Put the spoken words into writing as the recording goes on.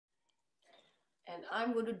and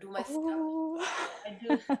I'm going to do my setup. Oh. I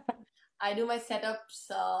do I do my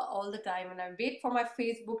setups all the time, and I wait for my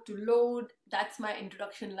Facebook to load. That's my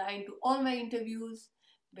introduction line to all my interviews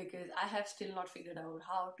because I have still not figured out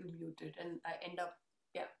how to mute it, and I end up,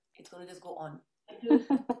 yeah, it's going to just go on.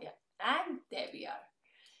 Yeah, and there we are.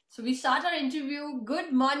 So we start our interview.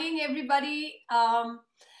 Good morning, everybody.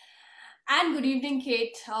 And good evening,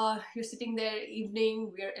 Kate. You're sitting there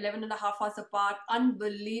evening. We're 11 and a half hours apart.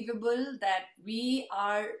 Unbelievable that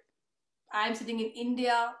I'm sitting in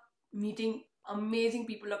India meeting amazing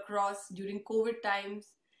people across during COVID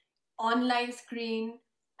times, online screen,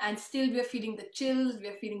 and still we're feeling the chills,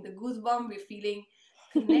 we're feeling the goosebumps, we're feeling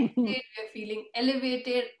connected, we're feeling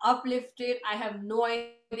elevated, uplifted. I have no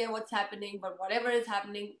idea what's happening, but whatever is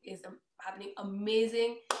happening is happening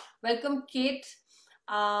amazing. Welcome, Kate.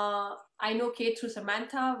 I know Kate through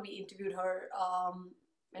Samantha. We interviewed her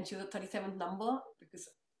when she was a 37th number because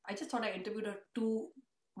I just thought I interviewed her 2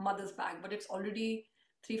 mothers back, but it's already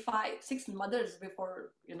 3, 5, 6 mothers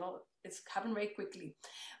before, it's happened very quickly.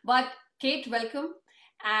 But Kate, welcome.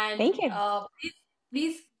 And Thank you.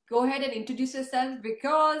 please go ahead and introduce yourself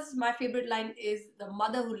because my favorite line is the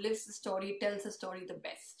mother who lives the story tells the story the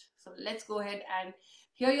best. So let's go ahead and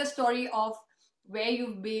hear your story of where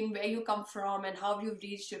you've been, where you come from, and how you've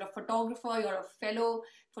reached. You're a photographer, you're a fellow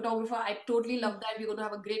photographer. I totally love that. We're going to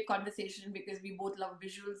have a great conversation because we both love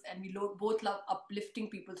visuals and we both love uplifting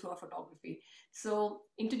people through our photography. So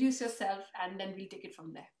introduce yourself and then we'll take it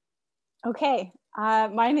from there. Okay.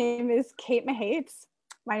 My name is Kate Mahaits.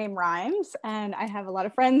 My name rhymes, and I have a lot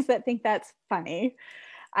of friends that think that's funny.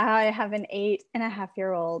 I have an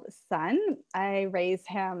 8.5-year-old son. I raise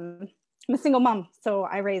him, I'm a single mom, so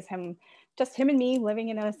I raise him, just him and me living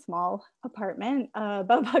in a small apartment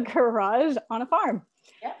above a garage on a farm.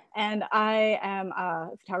 Yeah. And I am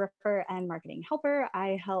a photographer and marketing helper.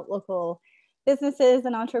 I help local businesses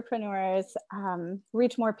and entrepreneurs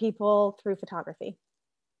reach more people through photography.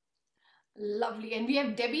 Lovely. And we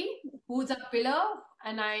have Debbie, who's a pillar,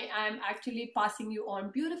 and I am actually passing you on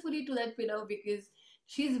beautifully to that pillar because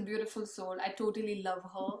she's a beautiful soul. I totally love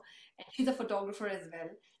her, and she's a photographer as well.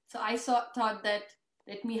 So thought that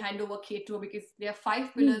let me hand over Kate to her because there are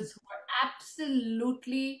 5 pillars who are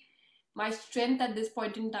absolutely my strength at this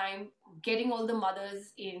point in time, getting all the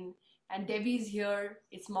mothers in. And Debbie's here.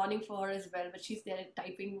 It's morning for her as well, but she's there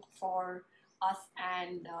typing for us,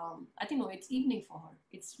 and I think no, it's evening for her.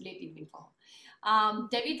 It's late evening for her.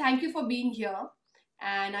 Debbie, thank you for being here,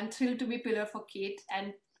 and I'm thrilled to be pillar for Kate.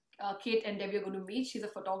 And Kate and Debbie are going to meet. She's a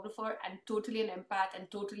photographer and totally an empath and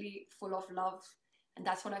totally full of love, and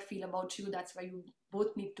that's what I feel about you. That's why you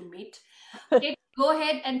both need to meet. Kate, go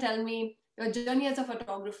ahead and tell me your journey as a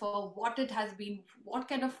photographer, what it has been, what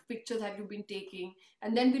kind of pictures have you been taking,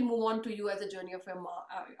 and then we'll move on to you as a journey of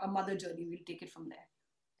a mother journey. We'll take it from there.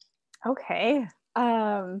 Okay.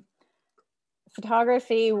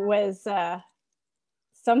 Photography was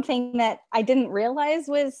something that I didn't realize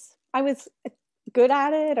I was good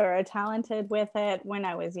at it or talented with it when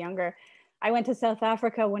I was younger. I went to South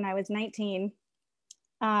Africa when I was 19.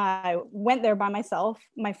 I went there by myself.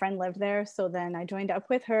 My friend lived there. So then I joined up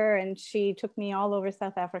with her and she took me all over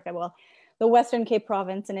South Africa. Well, the Western Cape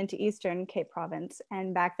Province and into Eastern Cape Province.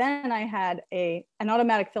 And back then I had an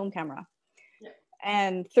automatic film camera.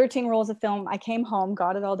 And 13 rolls of film. I came home,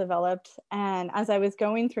 got it all developed. And as I was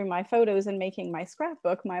going through my photos and making my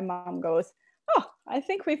scrapbook, my mom goes, "Oh, I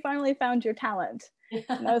think we finally found your talent."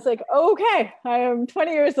 And I was like, okay, I am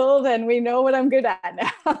 20 years old and we know what I'm good at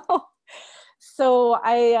now. So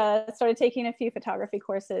I started taking a few photography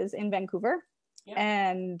courses in Vancouver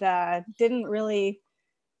and didn't really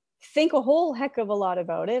think a whole heck of a lot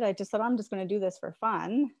about it. I just thought, I'm just going to do this for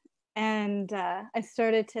fun. And I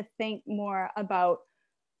started to think more about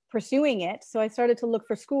pursuing it. So I started to look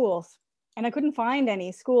for schools and I couldn't find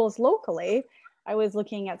any schools locally. I was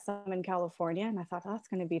looking at some in California and I thought, oh, that's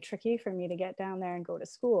going to be tricky for me to get down there and go to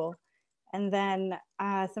school. And then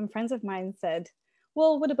some friends of mine said,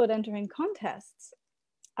 well, what about entering contests?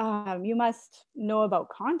 You must know about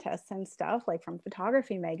contests and stuff like from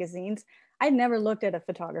photography magazines. I'd never looked at a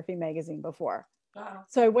photography magazine before. Wow.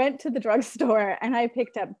 So I went to the drugstore and I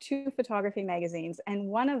picked up 2 photography magazines, and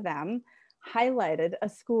one of them highlighted a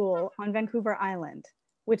school on Vancouver Island,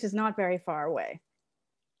 which is not very far away.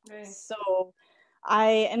 Right. So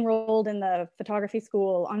I enrolled in the photography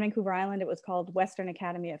school on Vancouver Island. It was called Western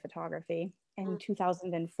Academy of Photography in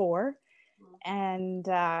 2004, and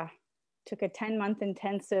took a 10-month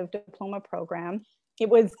intensive diploma program. It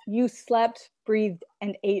was you slept, breathed,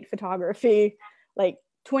 and ate photography like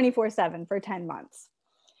 24/7 for 10 months,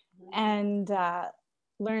 and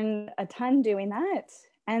learned a ton doing that.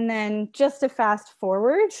 And then just to fast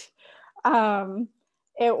forward, um,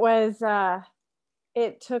 it was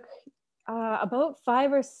it took about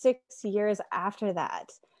 5 or 6 years after that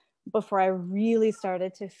before I really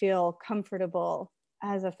started to feel comfortable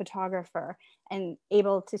as a photographer and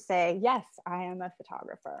able to say, yes, I am a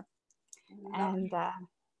photographer. And Lovely.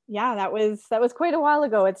 yeah, that was quite a while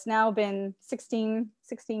ago. It's now been 16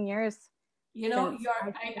 years You know, since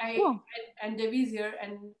you're I I finished school. and Debbie's here,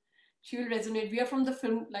 and she will resonate. We are from the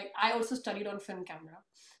film. Like, I also studied on film camera,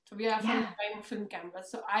 so we are from the Yeah. time of film camera.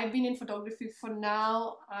 So I've been in photography for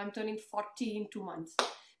now. I'm turning 40 in 2 months.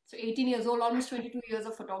 So 18 years old, almost 22 years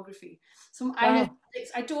of photography. So Wow.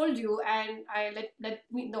 I told you, and I let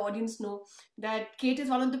me the audience know that Kate is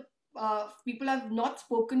one of the people I've not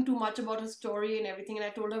spoken too much about her story and everything. And I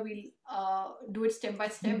told her we'll do it step by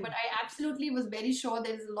step. But I absolutely was very sure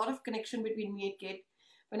there is a lot of connection between me and Kate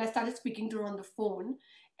when I started speaking to her on the phone.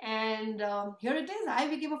 And here it is. I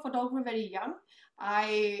became a photographer very young.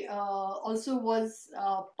 I also was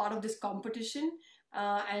part of this competition,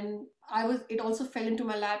 and I was. It also fell into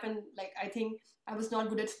my lap, and like I think I was not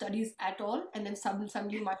good at studies at all. And then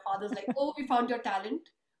suddenly my father's like, "Oh, we found your talent."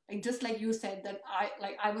 Like, just like you said, that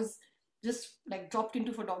I was just like dropped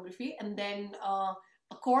into photography, and then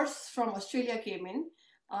a course from Australia came in,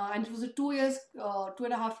 and it was a 2 years,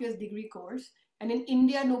 2.5 years degree course. And in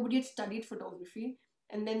India, nobody had studied photography.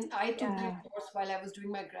 And then I took that Yeah. course while I was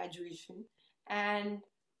doing my graduation. And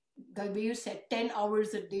the way you said, 10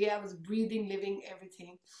 hours a day, I was breathing, living,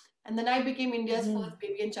 everything. And then I became India's Mhm. first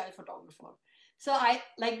baby and child photographer. So I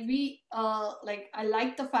like we like I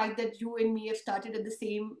like the fact that you and me have started at the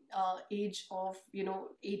same age of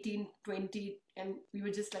 18, 20, and we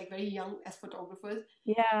were just like very young as photographers.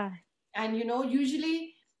 Yeah. And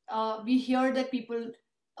usually we hear that people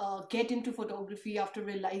get into photography after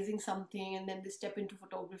realizing something, and then they step into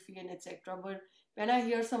photography and etc. But when I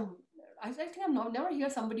hear I think I'm not never hear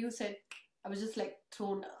somebody who said I was just like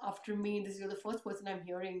thrown after me. This is You're the first person I'm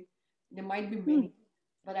hearing. There might be Hmm. many,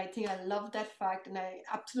 but I think I love that fact, and I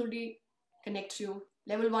absolutely connect you.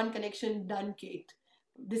 Level one connection done, Kate.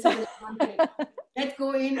 This is the level one connection. Let's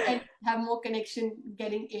go in and have more connection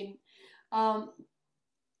getting in. Um,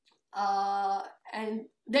 uh, and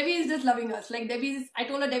Debbie is just loving us. Like, I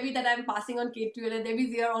told her, Debbie, that I'm passing on Kate to you, and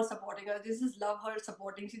Debbie's here all supporting us. This is love her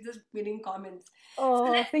supporting. She's just winning comments. So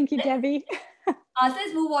Oh, thank you, Debbie.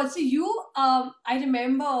 let's move on. So I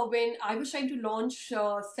remember when I was trying to launch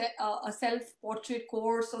a self-portrait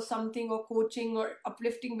course or something, or coaching or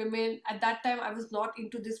uplifting women. At that time, I was not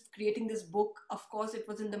into this creating this book. Of course, it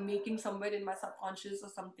was in the making somewhere in my subconscious or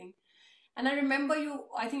something. And I remember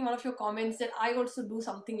I think one of your comments that I also do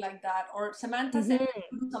something like that, or Samantha said Hmm.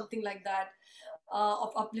 you do something like that,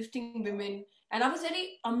 of uplifting women. And I was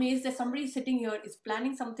very amazed that somebody sitting here is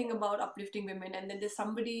planning something about uplifting women, and then there's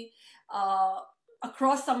somebody uh,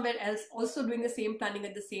 across somewhere else also doing the same planning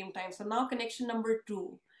at the same time. So now connection number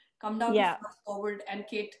two, come down to Yeah. fast forward. And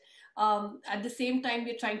Kate, at the same time,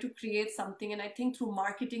 we're trying to create something, and I think through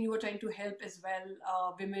marketing you were trying to help as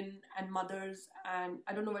well, women and mothers, and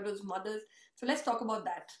I don't know whether it was mothers. So let's talk about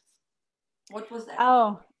that. What was that?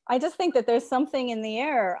 Oh, I just think that there's something in the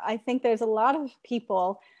air. I think there's a lot of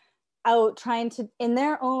people out trying to, in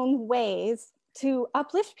their own ways, to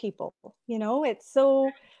uplift people.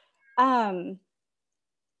 Um,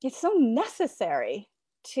 it's so necessary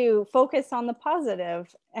to focus on the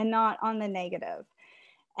positive and not on the negative.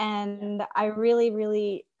 Yeah, And I really,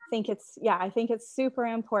 really think I think it's super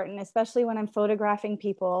important, especially when I'm photographing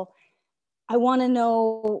people. I want to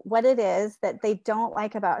know what it is that they don't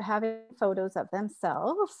like about having photos of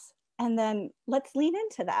themselves. And then let's lean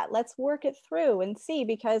into that. Let's work it through and see,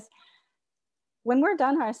 because when we're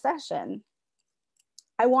done our session,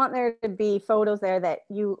 I want there to be photos there that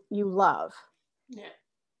you love. yeah,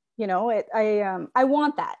 I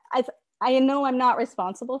want that. I know I'm not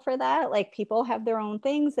responsible for that. Like, people have their own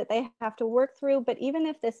things that they have to work through, but even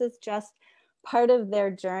if this is just part of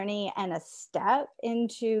their journey and a step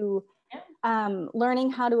into yeah,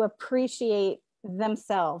 learning how to appreciate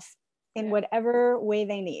themselves in yeah. whatever way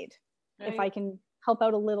they need. If I Right. can help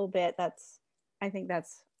out a little bit, I think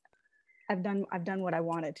that's I've done what I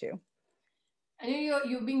wanted to. I know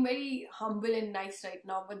you're being very humble and nice right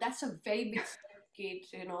now, but that's a very big step, Kate.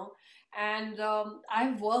 And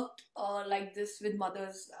I've worked like this with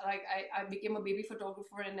mothers. Like, I became a baby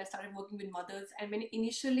photographer, and I started working with mothers. And when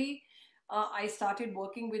initially I started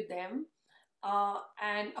working with them,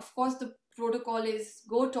 and of course the protocol is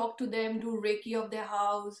go talk to them, do Reiki of their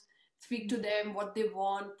house, speak to them what they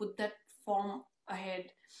want, put that form ahead.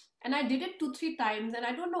 And I did it 2 3 times, and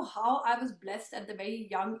I don't know how I was blessed at the very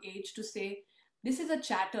young age to say, this is a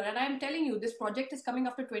chatter. And I'm telling you, this project is coming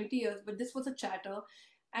after 20 years, but this was a chatter.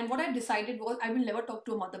 And what I decided was I will never talk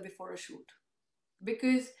to a mother before a shoot.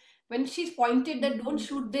 Because when she's pointed that don't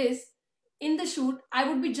shoot this, in the shoot, I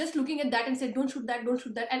would be just looking at that and said, don't shoot that, don't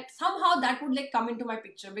shoot that. And somehow that would like come into my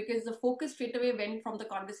picture, because the focus straight away went from the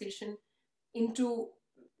conversation into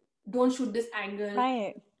don't shoot this angle,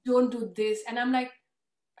 Right. don't do this. And I'm like,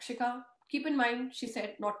 Ashika, keep in mind, she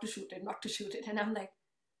said not to shoot it, not to shoot it. And I'm like,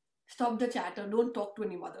 stop the chatter, don't talk to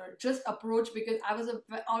any mother, just approach. Because I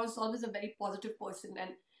was always a very positive person,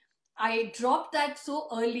 and I dropped that so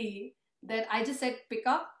early that I just said pick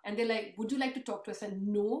up, and they're like, would you like to talk to us? And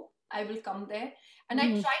no, I will come there. And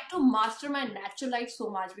I tried to master my natural light so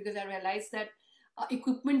much, because I realized that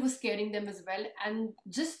equipment was scaring them as well, and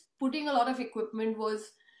just putting a lot of equipment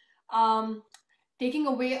was um, taking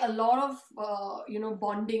away a lot of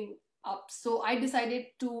bonding up. So I decided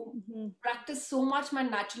to practice so much my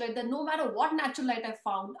natural light that no matter what natural light I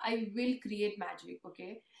found, I will create magic.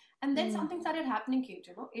 Okay. And then something started happening, Kate.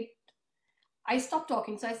 I stopped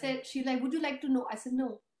talking. So I said, she's like, would you like to know? I said,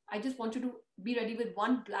 no, I just want you to be ready with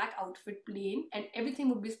one black outfit, plain, and everything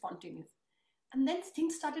would be spontaneous. And then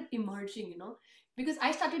things started emerging, because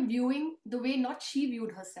I started viewing the way not she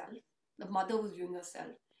viewed herself, the mother was viewing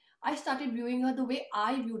herself. I started viewing her the way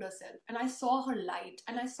I viewed herself. And I saw her light,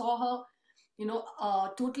 and I saw her,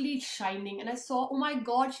 totally shining. And I saw, oh my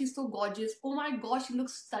God, she's so gorgeous. Oh my God, she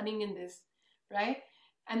looks stunning in this. Right.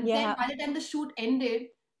 And then by the time the shoot ended,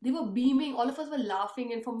 they were beaming. All of us were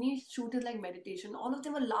laughing. And for me, shoot is like meditation. All of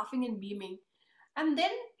them were laughing and beaming. And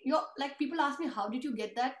then like people asked me, how did you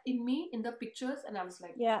get that in me in the pictures? And I was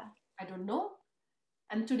like, I don't know.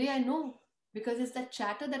 And today I know, because it's that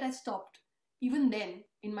chatter that I stopped even then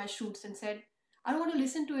in my shoots and said, I don't want to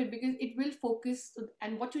listen to it, because it will focus.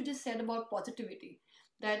 And what you just said about positivity,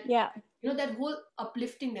 that, that whole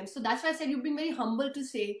uplifting them. So that's why I said you've been very humble to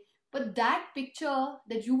say, but that picture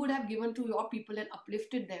that you would have given to your people and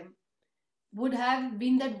uplifted them would have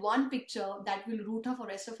been that one picture that will root her for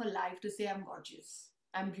the rest of her life to say, I'm gorgeous,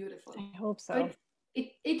 I'm beautiful. I hope so. But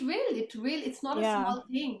it will. It's not a small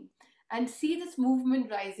thing. And see this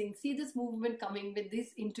movement rising, see this movement coming with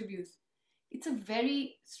these interviews. It's a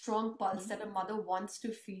very strong pulse that a mother wants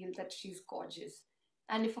to feel that she's gorgeous.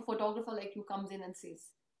 And if a photographer like you comes in and says,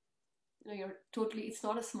 you're totally, it's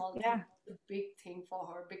not a small thing, it's a big thing for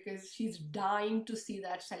her, because she's dying to see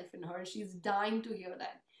that self in her. She's dying to hear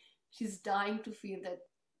that. She's dying to feel that,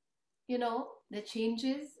 the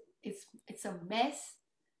changes, it's a mess,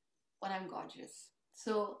 but I'm gorgeous.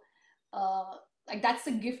 So, like that's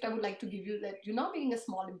the gift I would like to give you, that you're not making a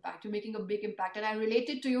small impact, you're making a big impact. And I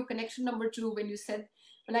related to your connection number 2 when you said,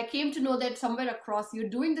 when I came to know that somewhere across you're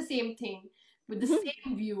doing the same thing with the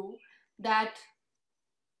same view, that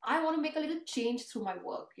I want to make a little change through my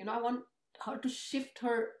work. I want her to shift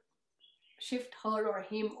her or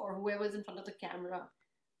him or whoever's in front of the camera,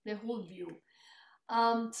 their whole view.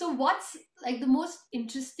 So what's like the most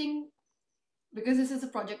interesting, because this is a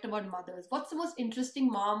project about mothers, what's the most interesting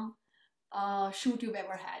mom shoot you've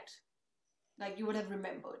ever had? Like you would have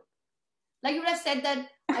remembered. Like you would have said that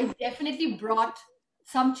I definitely brought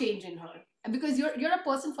some change in her. And because you're a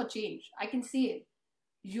person for change. I can see it.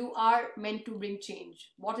 You are meant to bring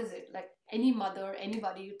change. What is it? Like any mother,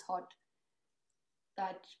 anybody you thought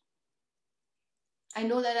that, I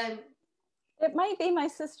know that it might be my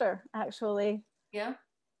sister, actually. Yeah?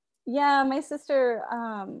 Yeah, my sister,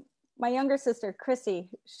 my younger sister,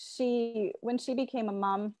 Chrissy, when she became a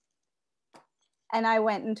mom, and I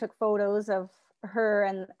went and took photos of her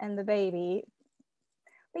and the baby.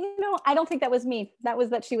 But I don't think that was me. That was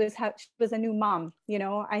that she was a new mom.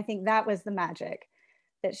 I think that was the magic,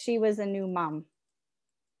 that she was a new mom.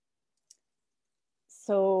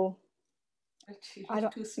 So she's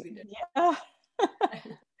too sweet. Yeah.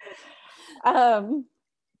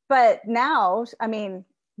 But now,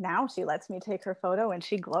 now she lets me take her photo and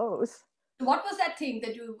she glows. What was that thing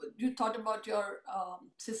that you thought about your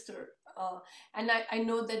sister? And I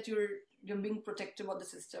know that you're being protective of the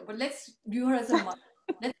sister, but let's view her as a mother.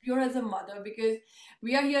 Let's view her as a mother, because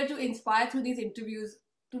we are here to inspire through these interviews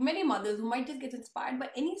to many mothers who might just get inspired by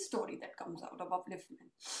any story that comes out of upliftment.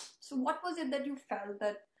 So what was it that you felt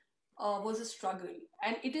that was a struggle?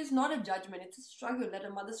 And it is not a judgment, it's a struggle that a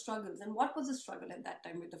mother struggles. And what was the struggle at that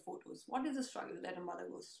time with the photos? What is the struggle that a mother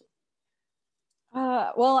goes through?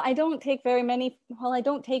 Well, I don't take very many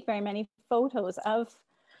photos of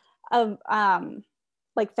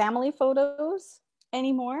like family photos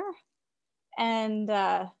anymore. And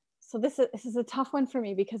so this is a tough one for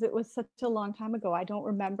me, because it was such a long time ago. I don't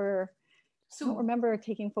remember I don't So remember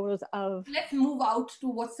taking photos of. let's move out to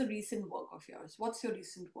what's the recent work of yours. What's your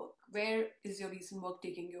recent work? Where is your recent work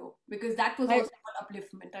taking you? Because that was My also about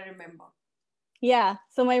upliftment, I remember. Yeah.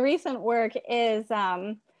 So my recent work is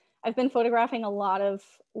I've been photographing a lot of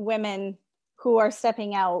women who are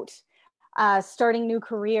stepping out, starting new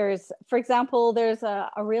careers. For example, there's a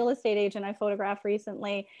real estate agent I photographed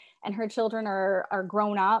recently, and her children are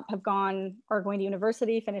grown up, have gone or going to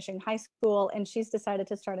university, finishing high school, and she's decided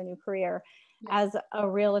to start a new career Yeah. as a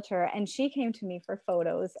realtor. And she came to me for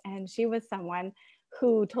photos, and she was someone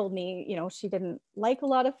who told me, she didn't like a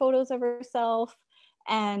lot of photos of herself,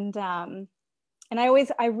 and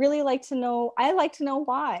I really like to know,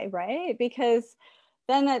 why, right? Because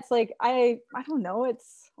then it's like, I don't know,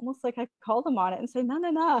 it's almost like I call them on it and say, no,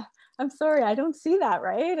 no, no, I'm sorry, I don't see that,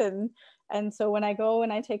 right? And so when I go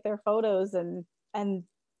and I take their photos, and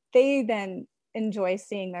they then enjoy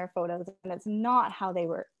seeing their photos, and it's not how they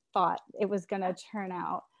were thought it was going to turn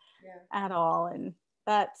out Yeah. at all. And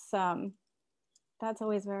that's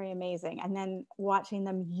always very amazing. And then watching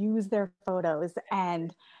them use their photos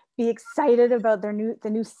and be excited about the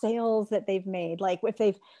new sales that they've made. Like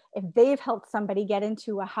if they've helped somebody get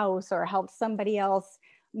into a house or helped somebody else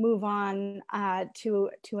move on to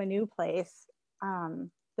a new place.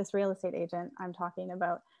 This real estate agent I'm talking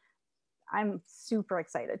about, I'm super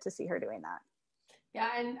excited to see her doing that. Yeah,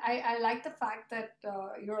 and I like the fact that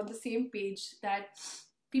you're on the same page, that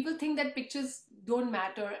people think that pictures don't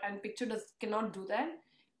matter and picture does cannot do that.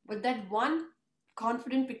 But that one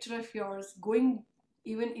confident picture of yours going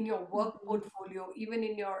even in your work Mm-hmm. portfolio, even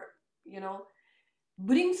in your, you know,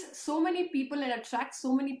 brings so many people and attracts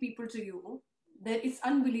so many people to you that it's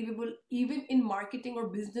unbelievable, even in marketing or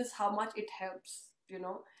business, how much it helps,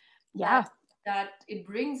 that Yeah. it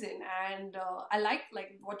brings in. And I like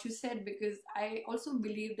what you said, because I also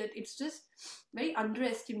believe that it's just very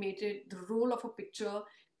underestimated, the role of a picture,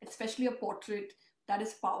 especially a portrait, that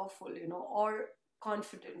is powerful, or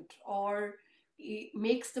confident, or it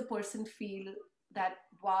makes the person feel that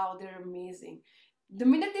wow, they're amazing. The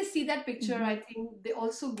minute they see that picture, I Mm-hmm. think they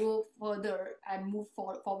also go further and move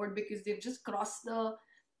forward, because they've just crossed the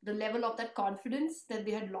level of that confidence that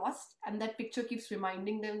they had lost, and that picture keeps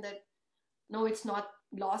reminding them that no, it's not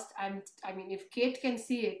lost. I mean, if Kate can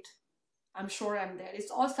see it, I'm sure I'm there.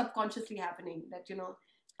 It's all subconsciously happening, that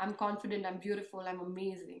I'm confident, I'm beautiful, I'm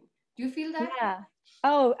amazing. Do you feel that? Yeah.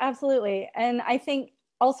 Oh, absolutely. And I think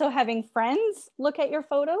also having friends look at your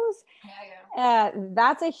photos, Yeah, yeah.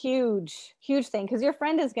 that's a huge, huge thing, because your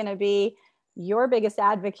friend is going to be your biggest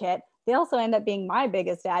advocate. They also end up being my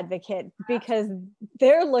biggest advocate, because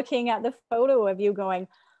they're looking at the photo of you going,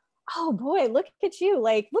 oh boy, look at you.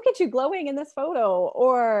 Like, look at you glowing in this photo.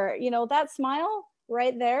 Or, that smile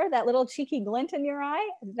right there, that little cheeky glint in your eye,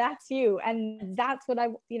 that's you. And that's what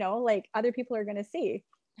like other people are going to see.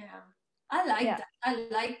 Yeah, I like Yeah. that. I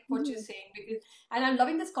like what you're Mhm. saying, because, and I'm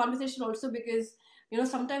loving this conversation also, because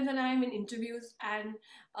sometimes when I'm in interviews and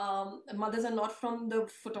mothers are not from the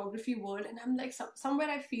photography world, and I'm like, somewhere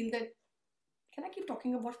I feel that, can I keep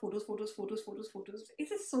talking about photos, photos, photos, photos, photos? Is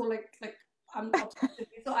this so like I'm obsessed with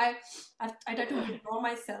it? So I try to withdraw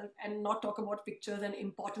myself and not talk about pictures and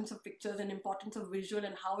importance of pictures and importance of visual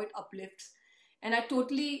and how it uplifts. And I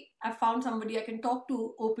found somebody I can talk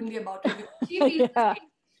to openly about it, because she feels the Yeah. same.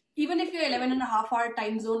 Even if you're 11 and a half hour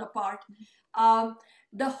time zone apart, um,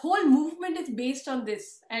 the whole movement is based on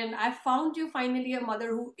this. And I found you finally a mother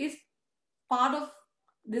who is part of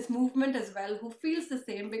this movement as well, who feels the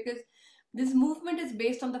same, because this movement is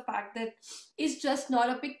based on the fact that it's just not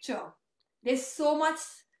a picture. There's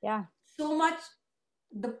Yeah. so much.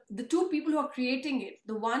 The two people who are creating it,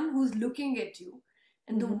 the one who's looking at you,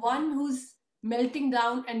 and the Hmm. one who's melting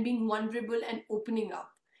down and being vulnerable and opening up.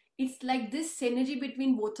 It's like this synergy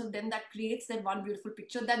between both of them that creates that one beautiful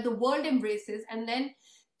picture that the world embraces, and then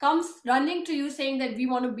comes running to you saying that we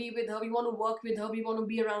want to be with her, we want to work with her, we want to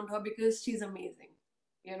be around her because she's amazing,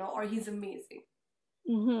 or he's amazing.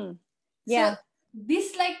 Hmm. So Yeah.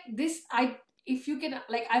 this, I if you can,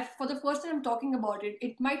 like, I for the first time I'm talking about it,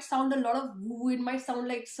 it might sound a lot of woo, it might sound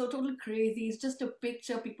like so total crazy, it's just a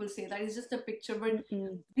picture, people say that it's just a picture, but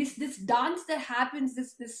Mm-mm. this dance that happens,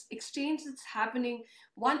 this exchange that's happening,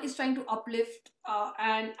 one is trying to uplift,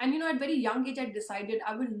 and at very young age I decided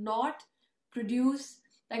I will not produce,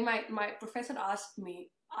 like my professor asked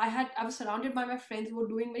me, I was surrounded by my friends who were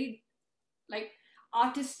doing very, like,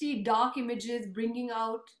 artisty dark images, bringing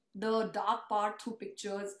out the dark part through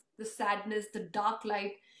pictures, the sadness, the dark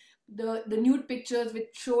light, the nude pictures which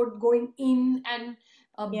showed going in and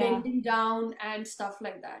Yeah. bending down and stuff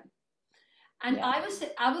like that. And Yeah.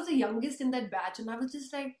 I was the youngest in that batch, and I was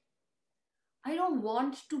just like, I don't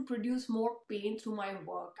want to produce more pain through my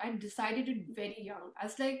work. I decided it very young. I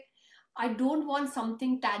was like, I don't want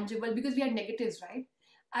something tangible because we are negatives, right?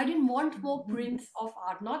 I didn't want more prints of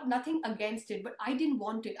art. Not nothing against it, but I didn't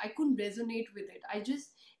want it. I couldn't resonate with it. I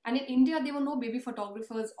just, and in India there were no baby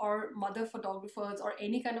photographers or mother photographers or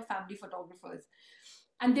any kind of family photographers.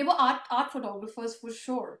 And they were art photographers for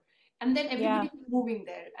sure. And then Yeah. everybody was moving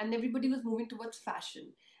there and everybody was moving towards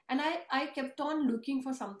fashion. And I kept on looking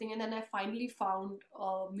for something, and then I finally found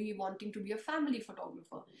me wanting to be a family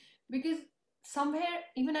photographer, because somewhere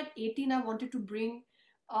even at 18 I wanted to bring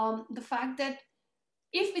the fact that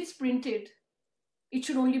if it's printed, it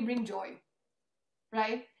should only bring joy,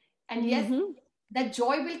 right? And yes, Mm-hmm. that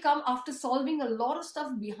joy will come after solving a lot of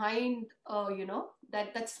stuff behind,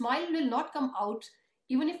 that smile will not come out.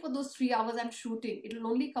 Even if for those 3 hours I'm shooting, it will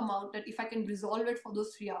only come out that if I can resolve it for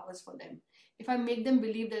those 3 hours for them, if I make them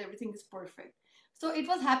believe that everything is perfect. So it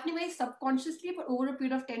was happening very subconsciously, but over a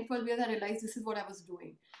period of 10, 12 years I realized this is what I was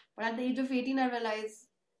doing. But at the age of 18 I realized,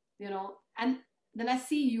 and then I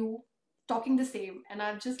see you talking the same, and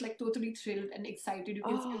I'm just like totally thrilled and excited. You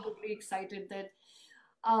can see I'm Oh. totally excited that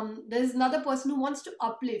there's another person who wants to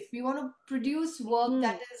uplift. We want to produce work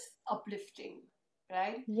that Mm. is uplifting,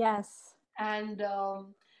 right? Yes. And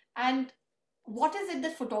what is it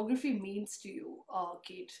that photography means to you,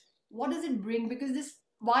 Kate? What does it bring? Because this,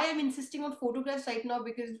 why I'm insisting on photographs right now,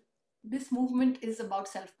 because this movement is about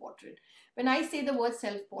self-portrait. When I say the word Mm-hmm.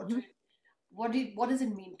 self-portrait, what does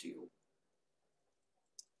it mean to you?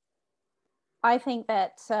 I think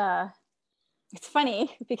that it's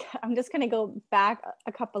funny because I'm just going to go back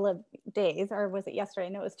a couple of days, or was it yesterday?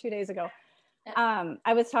 No, it was 2 days ago. Yeah.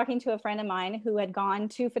 I was talking to a friend of mine who had gone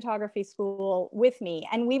to photography school with me,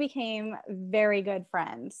 and we became very good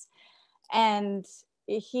friends. And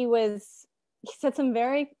he was, he said some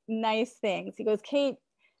very nice things. He goes, Kate,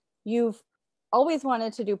 you've always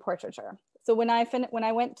wanted to do portraiture. So when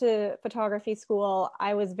I went to photography school,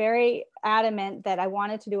 I was very adamant that I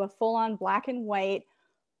wanted to do a full-on black and white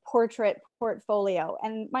portrait portfolio.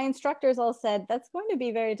 And my instructors all said, that's going to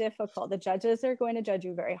be very difficult. The judges are going to judge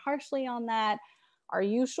you very harshly on that. Are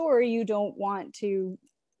you sure you don't want to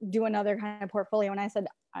do another kind of portfolio? And I said,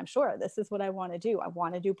 I'm sure this is what I want to do. I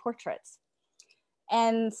want to do portraits.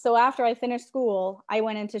 And so after I finished school, I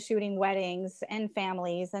went into shooting weddings and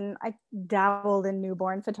families, and I dabbled in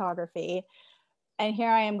newborn photography. And here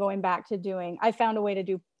I am going back to doing, I found a way to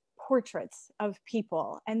do portraits of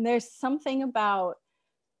people. And there's something about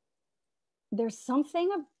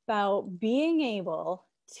being able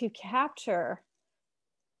to capture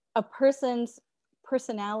a person's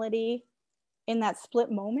personality in that split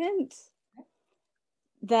moment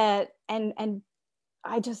that and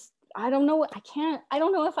I don't know, I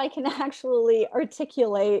don't know if I can actually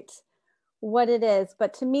articulate what it is,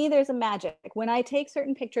 but to me there's a magic when I take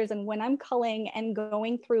certain pictures and when I'm culling and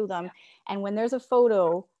going through them, and when there's a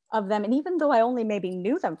photo of them, and even though I only maybe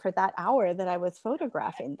knew them for that hour that I was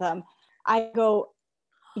photographing them, I go,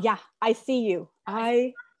 yeah, I see you. I,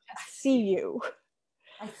 I I see see. you.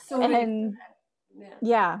 I so relate to And that. Yeah.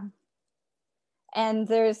 yeah, and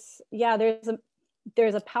there's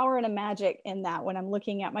a power and a magic in that when I'm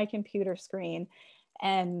looking at my computer screen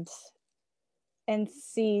and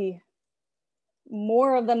see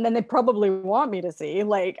more of them than they probably want me to see.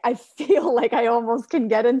 Like I feel like I almost can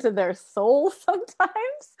get into their soul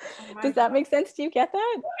sometimes. Oh my Does that God. make sense? Do you get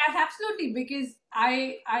that? Yes, absolutely, because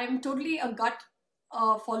I am totally a gut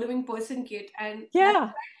following person, Kate, and that's Yeah.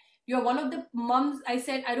 why you're one of the moms. I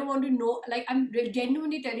said I don't want to know. Like I'm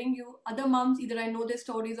genuinely telling you, other moms either I know their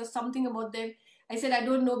stories or something about them. I said I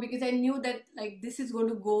don't know because I knew that like this is going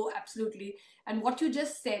to go absolutely. And what you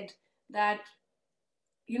just said, that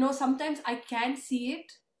sometimes I can see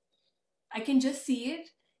it, I can just see it.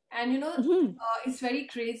 And Mm-hmm. it's very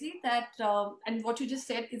crazy that, and what you just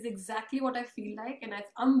said is exactly what I feel like. And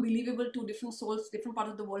it's unbelievable. Two different souls, different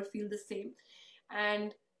parts of the world feel the same.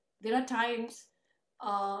 And there are times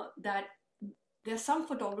that there are some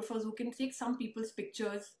photographers who can take some people's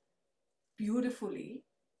pictures beautifully.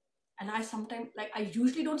 And I sometimes, like, I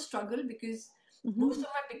usually don't struggle because most Mm-hmm. of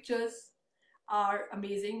my pictures are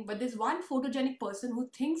amazing. But there's one photogenic person who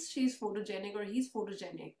thinks she's photogenic or he's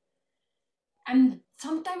photogenic, and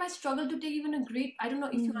sometimes I struggle to take even a great, I don't know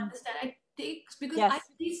if you Mm-hmm. understand, I take, because I Yes.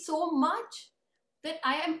 see so much that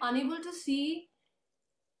I am unable to see,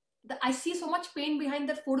 that I see so much pain behind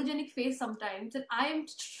that photogenic face sometimes that I'm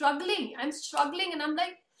struggling, and I'm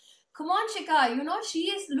like, come on, Shika,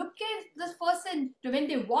 she is, look at this person, when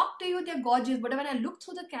they walk to you they're gorgeous, but when I look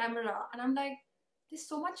through the camera and I'm like, there's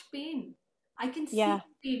so much pain, I can see Yeah. the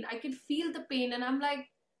pain, I can feel the pain, and I'm like,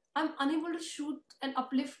 I'm unable to shoot and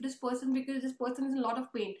uplift this person because this person is in a lot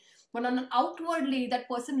of pain. But on an outwardly, that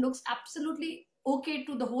person looks absolutely okay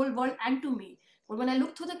to the whole world and to me. But when I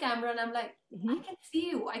look through the camera and I'm like, I Mhm. can see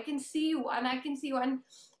you, I can see you, and I can see you. And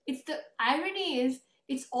it's the irony is,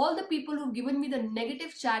 it's all the people who've given me the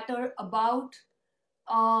negative chatter about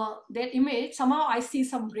their image. Somehow I see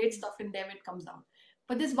some great stuff in them, it comes out.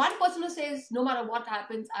 But this one person who says, no matter what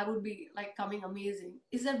happens, I would be like coming amazing,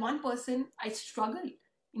 is that one person I struggle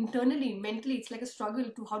internally, mentally. It's like a struggle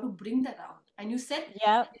to how to bring that out. And you said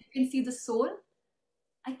Yeah. you can see the soul.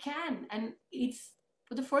 I can. And it's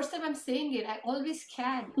for the first time I'm saying it, I always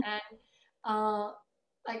can. And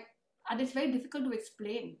like, and it's very difficult to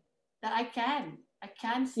explain that I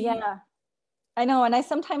can see. Yeah. I know. And I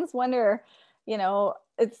sometimes wonder,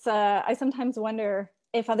 I sometimes wonder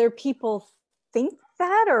if other people think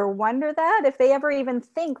that or wonder that, if they ever even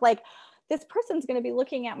think like, this person's going to be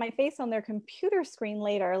looking at my face on their computer screen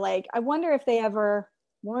later. Like, I wonder if they ever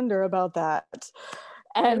wonder about that.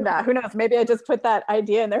 I And don't. who knows, maybe I just put that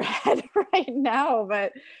idea in their head right now.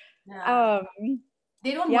 But Yeah. um,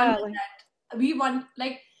 They don't yeah, wonder like, that. We want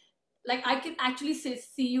like I can actually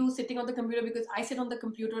see you sitting on the computer because I sit on the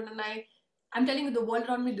computer and I'm telling you the world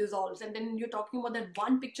around me dissolves. And then you're talking about that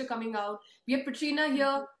one picture coming out. We have Patrina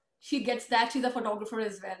here. She gets that. She's a photographer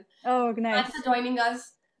as well. oh, Samantha nice. joining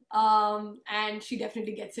us, and she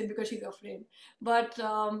definitely gets it because she's a friend.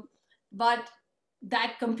 But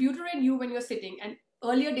that computer in you when you're sitting, and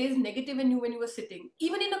earlier days negative in you when you were sitting,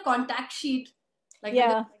 even in a contact sheet, like when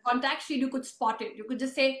the Yeah. contact sheet, you could spot it. You could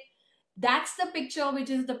just say, that's the picture which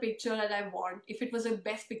is the picture that I want. If it was a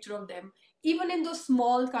best picture of them, even in those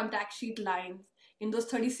small contact sheet lines, in those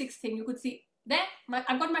 36 things, you could see there.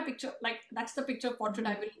 I've got my picture. Like that's the picture portrait.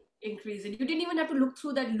 I Mhm. will increase it. You didn't even have to look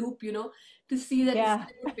through that loop, to see that this is Yeah.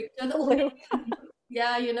 a good picture. The The only loop.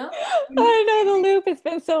 yeah, you look. I know the loop. It's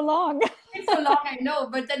been so long. It's so long, I know,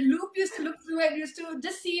 but that loop used to look through and used to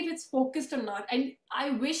just see if it's focused or not. And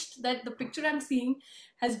I wished that the picture I'm seeing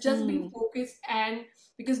has just been Mm, focused, and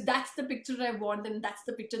because that's the picture I want, and that's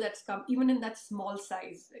the picture that's come, even in that small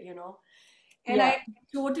size. And yeah. I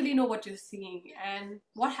totally know what you're seeing and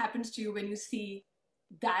what happens to you when you see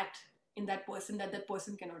that in that person that that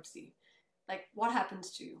person cannot see. Like, what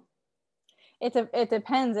happens to you? It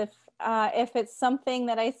depends if it's something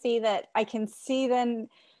that I see that I can see, then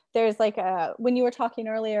there's like a, when you were talking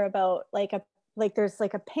earlier about like there's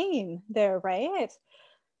like a pain there, right?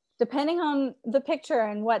 Depending on the picture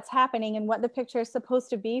and what's happening and what the picture is supposed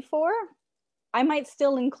to be for, I might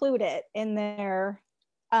still include it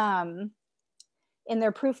um in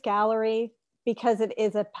their proof gallery because it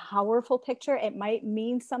is a powerful picture. It might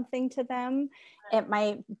mean something to them. It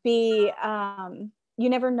might be, you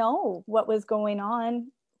never know what was going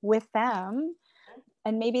on with them.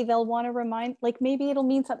 And maybe they'll want to remind, like maybe it'll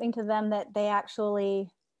mean something to them that they actually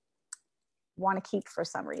want to keep for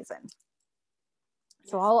some reason.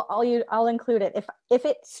 So Yes, I'll include it. If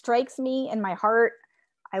it strikes me in my heart,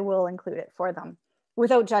 I will include it for them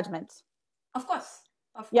without judgment. of course,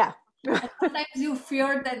 of course. Yeah. And sometimes you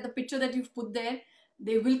fear that the picture that you've put there,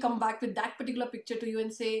 they will come back with that particular picture to you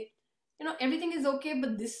and say, everything is okay,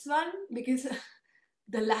 but this one, because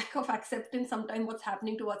the lack of acceptance, sometimes what's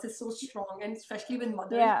happening to us is so strong, and especially with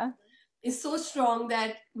mothers, Yeah. is so strong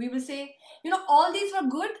that we will say, all these were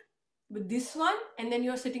good, but this one, and then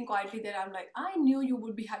you're sitting quietly there. I'm like, I knew you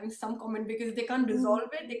would be having some comment because they can't resolve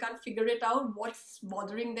it, they can't figure it out, what's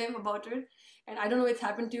bothering them about it. And I don't know what's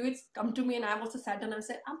happened to you. It's come to me, and I've also sat down and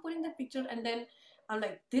said, I'm putting that picture, and then I'm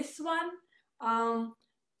like, this one, um,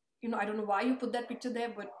 I don't know why you put that picture there,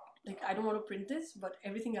 but like, I don't want to print this, but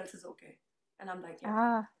everything else is okay. And I'm like, yeah,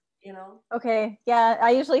 Ah, you know. okay. Yeah,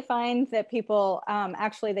 I usually find that people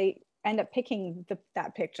actually they end up picking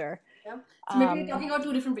that picture. Yeah. So maybe we're Um, talking about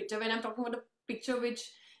two different picture. When I'm talking about a picture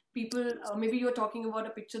which people, maybe you're talking about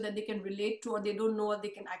a picture that they can relate to or they don't know or they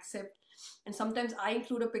can accept. And sometimes I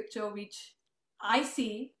include a picture which I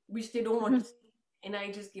see, which they don't want to see, and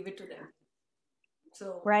I just give it to them.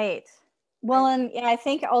 So right. I, Well, and yeah, I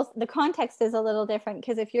think also the context is a little different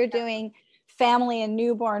because if you're yeah, doing family and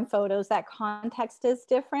newborn photos, that context is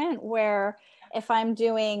different. Where if I'm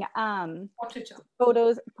doing portraiture.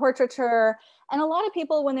 photos, portraiture, and a lot of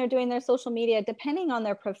people when they're doing their social media, depending on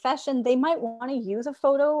their profession, they might want to use a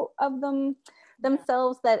photo of Yeah.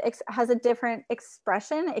 themselves that has a different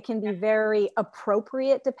expression. It can be very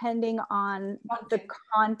appropriate depending on the Content.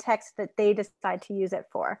 context that they decide to use it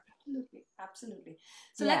for. Absolutely. Absolutely.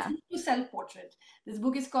 So let's Yeah. move to self-portrait. This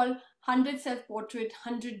book is called 100 Self-Portrait,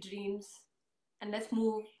 100 Dreams. And let's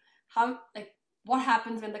move what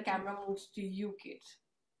happens when the camera moves to you, Kate?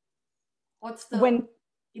 What's the When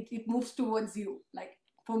it moves towards you, like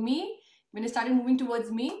for me, when it started moving towards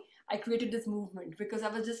me, I created this movement because I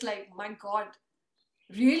was just like, my God,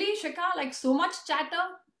 really, Shika? Like so much chatter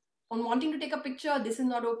on wanting to take a picture. This is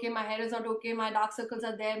not okay. My hair is not okay. My dark circles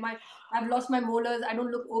are there. I've lost my molars. I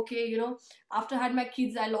don't look okay. After I had my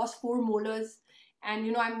kids, I lost 4 molars,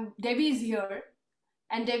 and I'm Debbie's here.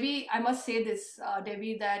 And Debbie, I must say this,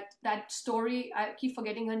 Debbie, that story. I keep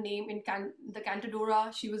forgetting her name in the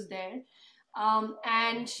Cantadora. She was there,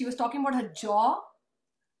 and she was talking about her jaw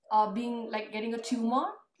being like getting a tumor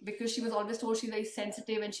because she was always told she's very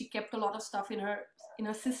sensitive and she kept a lot of stuff in her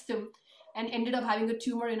system and ended up having a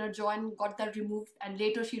tumor in her jaw and got that removed. And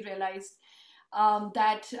later she realized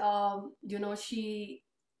that she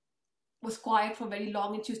was quiet for very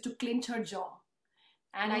long and she used to clench her jaw.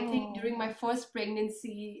 And I think Oh. during my first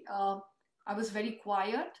pregnancy, I was very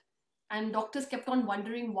quiet, and doctors kept on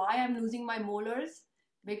wondering why I'm losing my molars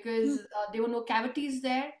because there were no cavities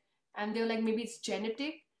there, and they were like, maybe it's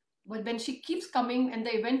genetic. But when she keeps coming, and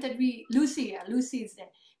the event that Lucy is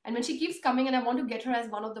there, and when she keeps coming, and I want to get her as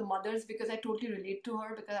one of the mothers because I totally relate to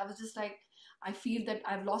her because I was just like, I feel that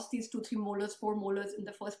I've lost these 2, 3 molars, 4 molars in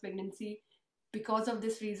the first pregnancy because of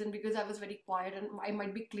this reason, because I was very quiet and I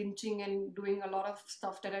might be clinching and doing a lot of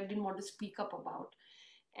stuff that I didn't want to speak up about.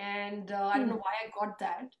 And I don't know why I got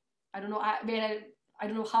that. I don't know I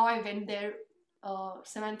don't know how I went there.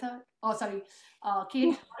 Samantha, oh sorry,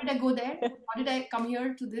 Kate, how did I go there? How did I come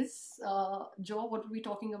here to this? Joe, what were we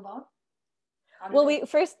talking about? How did Well, I? we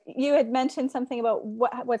first you had mentioned something about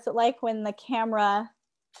what's it like when the camera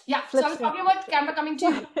Yeah, so I flips was through. talking about camera coming to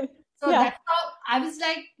you. So Yeah. that's how I was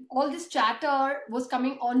like, all this chatter was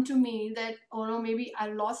coming on to me that, oh no, maybe I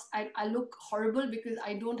look horrible because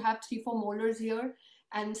I don't have 3, 4 molars here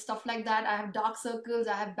and stuff like that. I have dark circles,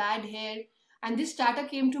 I have bad hair. And this chatter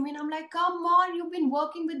came to me and I'm like, come on, you've been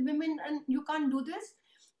working with women and you can't do this.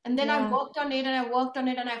 And then I Yeah. worked on it and I worked on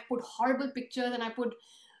it and I put horrible pictures and I put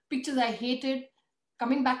pictures I hated,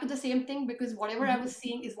 coming back to the same thing because whatever I was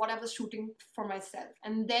seeing is what I was shooting for myself.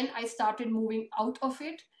 And then I started moving out of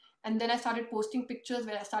it. And then I started posting pictures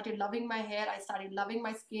where I started loving my hair, I started loving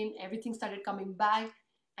my skin, everything started coming back.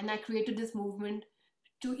 And I created this movement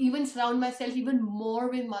to even surround myself even more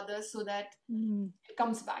with mothers so that Mm. it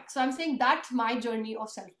comes back. So I'm saying that's my journey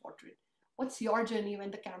of self portrait. What's your journey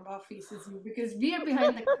when the camera faces you? Because we are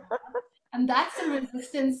behind the camera. And that's the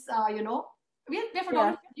resistance, we're Yeah.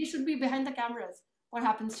 photographers, we should be behind the cameras. What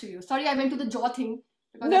happens to you? Sorry, I went to the jaw thing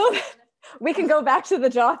because I No, feel we I can just, go back to the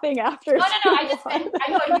jaw thing after no, if no, no. you I just want. went. I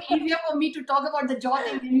know it'll be easier for me to talk about the jaw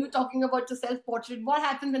thing than you talking about the self portrait. What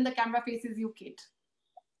happens when the camera faces you, Kate?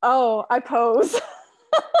 Oh, I pose.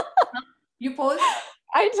 Huh? You pose?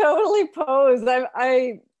 I totally pose.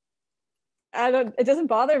 I don't. It doesn't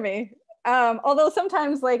bother me. Although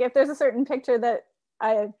sometimes, like, if there's a certain picture that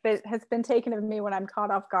has been taken of me when I'm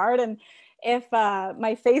caught off guard, and if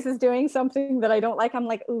my face is doing something that I don't like, I'm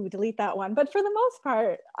like, ooh, delete that one. But for the most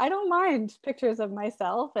part, I don't mind pictures of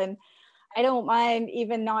myself, and I don't mind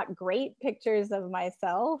even not great pictures of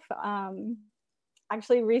myself.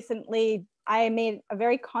 Actually, recently, I made a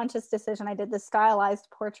very conscious decision. I did the stylized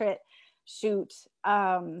portrait shoot.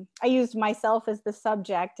 I used myself as the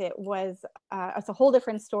subject. It's a whole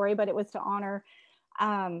different story, but it was to honor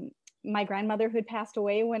um, my grandmother who had passed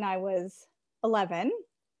away when I was 11.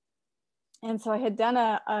 And so I had done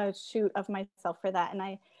a shoot of myself for that, and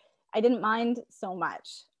I didn't mind so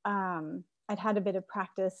much. I'd had a bit of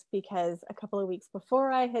practice because a couple of weeks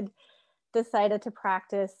before I had decided to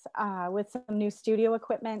practice with some new studio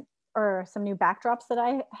equipment or some new backdrops that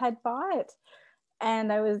I had bought.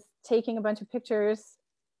 And I was taking a bunch of pictures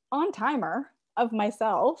on timer of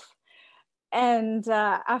myself. And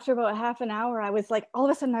after about half an hour, I was like, all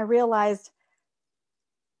of a sudden I realized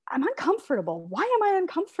I'm uncomfortable. Why am I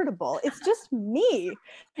uncomfortable? It's just me.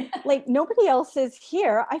 Like nobody else is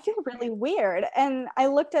here. I feel really weird. And I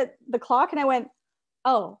looked at the clock and I went,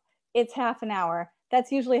 oh, it's half an hour.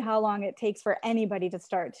 That's usually how long it takes for anybody to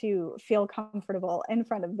start to feel comfortable in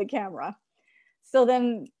front of the camera. So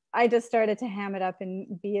then I just started to ham it up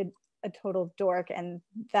and be a total dork. And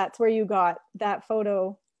that's where you got that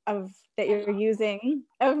photo of that you're using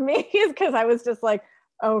of me, is because I was just like,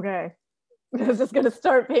 okay, I was just gonna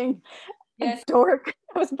start being a Yes, dork.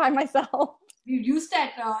 I was by myself. we've used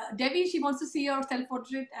that. Debbie, she wants to see your self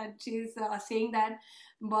portrait, and she's saying that.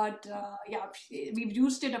 But yeah, we've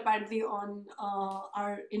used it apparently on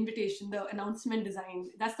our invitation, the announcement design.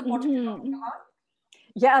 That's the portrait you're talking Mm-hmm. about.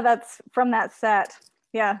 Yeah, that's from that set.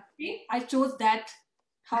 Yeah. See, I chose that.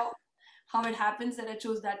 How it happens that I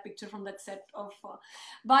chose that picture from that set of.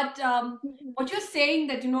 But what you're saying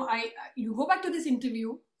that I you go back to this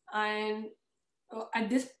interview and at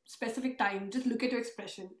this specific time, just look at your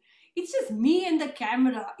expression. It's just me and the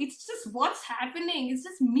camera. It's just what's happening. It's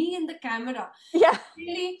just me and the camera. Yeah.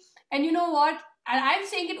 Really. And you know what? And I'm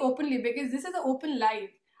saying it openly because this is an open live.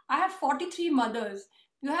 I have 43 mothers.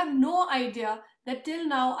 You have no idea that till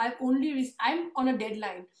now I'm on a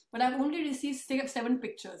deadline, but I've only received 7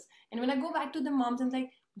 pictures. And when I go back to the moms and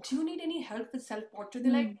like, do you need any help with self-portrait?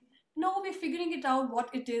 They're like, Mm. no, we're figuring it out what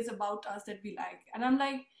it is about us that we like. And I'm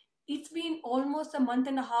like, it's been almost a month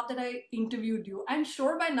and a half that I interviewed you. I'm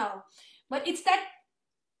sure by now, but it's that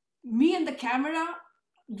me and the camera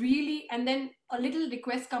really. And then a little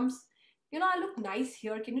request comes, I look nice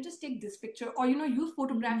here, can you just take this picture, or you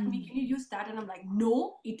photograph me, Mm. can you use that? And I'm like,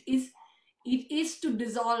 no, it is to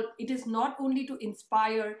dissolve. It is not only to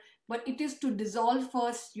inspire, but it is to dissolve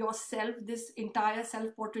first yourself, this entire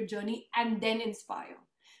self portrait journey, and then inspire.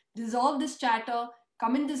 Dissolve this chatter,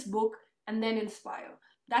 come in this book, and then inspire.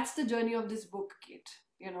 That's the journey of this book, Kate.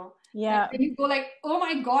 That Yeah. when you go like, oh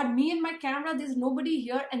my god, me and my camera, there's nobody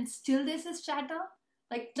here, and still there's this chatter.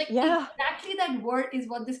 Like Yeah. exactly that word is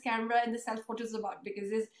what this camera and the self photo is about, because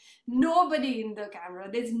there's nobody in the camera.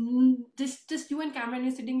 There's just you and camera, and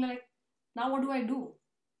you're sitting like, now what do I do?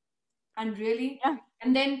 And really, Yeah.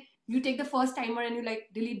 and then you take the first timer and you like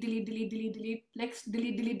delete, delete, delete, delete, delete, next,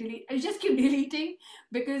 delete, delete, delete, and you just keep deleting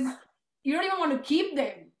because you don't even want to keep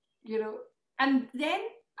them, and then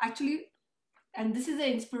actually, and this is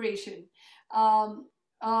an inspiration. um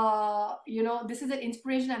this is an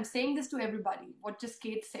inspiration. I'm saying this to everybody, what just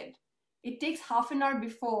Kate said. It takes half an hour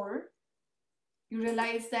before you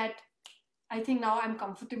realize that, I think now I'm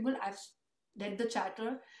comfortable, I've led the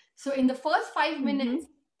chatter. So in the first 5 minutes,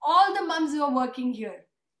 Mm-hmm. all the moms who are working here,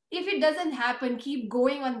 if it doesn't happen, keep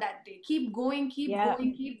going on that day, keep going, keep Yeah.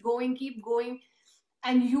 going, keep going, keep going,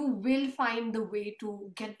 and you will find the way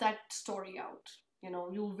to get that story out.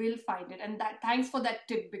 You will find it. And that, thanks for that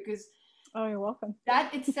tip, because Oh, you're welcome.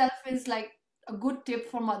 that itself is like a good tip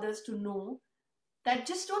for mothers to know, that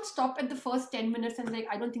just don't stop at the first 10 minutes and like,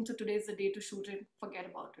 I don't think so, today is the day to shoot it, forget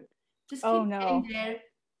about it. Just Oh keep getting no. there,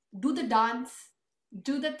 do the dance,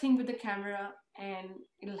 do the thing with the camera, and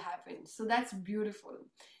it'll happen. So that's beautiful.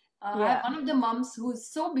 I have Yeah. one of the moms who's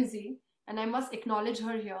so busy, and I must acknowledge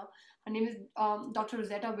her here. Her name is Dr.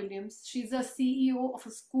 Rosetta Williams. She's a CEO of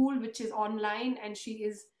a school which is online, and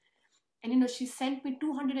she sent me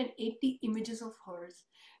 280 images of hers,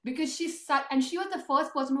 because and she was the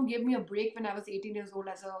first person who gave me a break when I was 18 years old.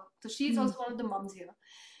 So she's Mm. also one of the moms here,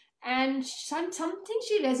 and something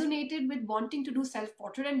she resonated with wanting to do self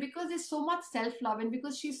portrait. And because there's so much self love, and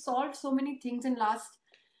because she solved so many things in last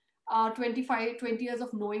 20 years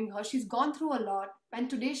of knowing her, she's gone through a lot, and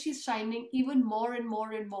today she's shining even more and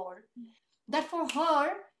more and more. That for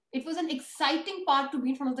her, it was an exciting part to be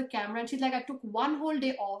in front of the camera. And she's like, I took one whole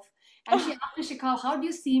day off. And she asked me, Shikha, how do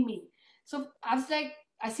you see me? So I was like,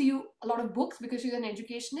 I see you a lot of books, because she's an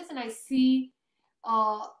educationist, and I see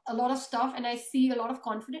a lot of stuff, and I see a lot of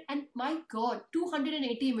confidence. And my God,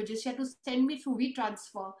 280 images she had to send me through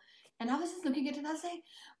WeTransfer. And I was just looking at it, and I was like,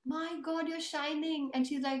 my God, you're shining. And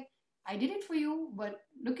she's like, I did it for you, but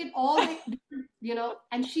look at all the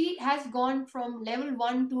and she has gone from level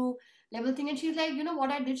 1 to level thing. And she's like, you know what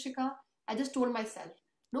I did, Shika? I just told myself,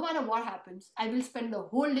 no matter what happens, I will spend the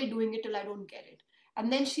whole day doing it till I don't get it.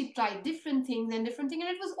 And then she tried different things and different things,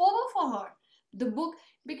 and it was over for her. The book,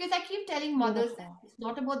 because I keep telling mothers that Beautiful. it's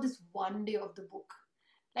not about this one day of the book.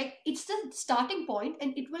 Like, it's the starting point,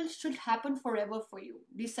 and it will should happen forever for you.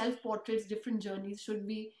 These self portraits, different journeys should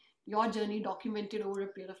be your journey documented over a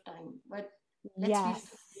period of time. But let's reach Yes.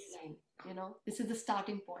 the finish line. This is the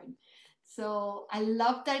starting point. So I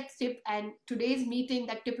love that tip. And today's meeting,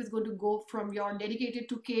 that tip is going to go from your dedicated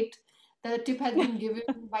to Kate. The tip has been given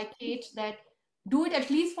by Kate, that do it at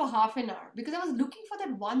least for half an hour. Because I was looking for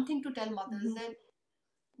that one thing to tell mothers, Mhm. that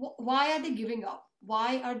why are they giving up?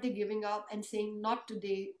 Why are they giving up and saying, not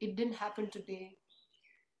today? It didn't happen today.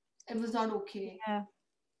 It was not okay. Yeah.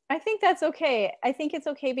 I think that's okay. I think it's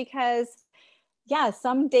okay because, yeah,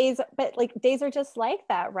 some days, but like days are just like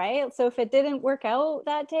that, right? So if it didn't work out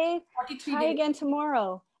that day, 43 try days. again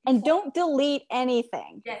tomorrow. And Before. don't delete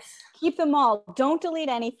anything. Yes. Keep them all. Don't delete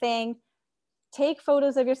anything. Take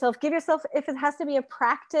photos of yourself. Give yourself, if it has to be a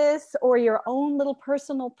practice or your own little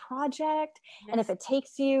personal project, and if Yes. it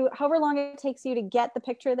takes you, however long it takes you to get the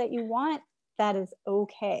picture that you want, that is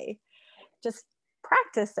okay. Just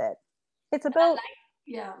practice it. It's And I about, like,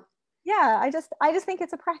 yeah. yeah, I just think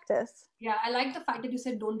it's a practice. Yeah, I like the fact that you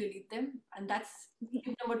said don't delete them. And that's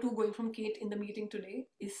tip number 2 going from Kate in the meeting today.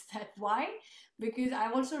 Is that why? Because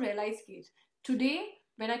I've also realized, Kate, today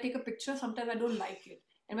when I take a picture, sometimes I don't like it.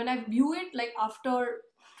 And when I view it like after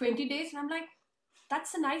 20 days, I'm like,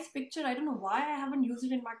 that's a nice picture. I don't know why I haven't used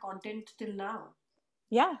it in my content till now.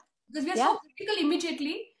 Yeah. Because we are Yeah. so critical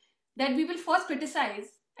immediately that we will first criticize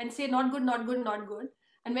and say not good, not good, not good.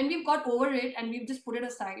 And when we've got over it and we've just put it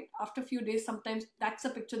aside, after a few days, sometimes that's a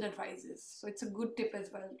picture that rises. So it's a good tip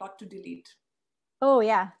as well, not to delete. Oh,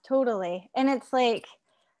 yeah, totally. And it's like,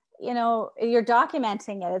 you're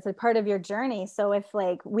documenting it as a part of your journey. So if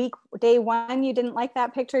like day one you didn't like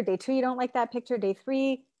that picture, day two you don't like that picture, day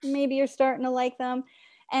three maybe you're starting to like them,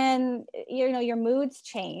 and your moods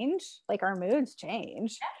change, like our moods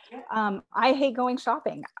change. Yeah. I hate going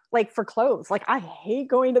shopping, like for clothes. Like I hate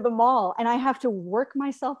going to the mall, and I have to work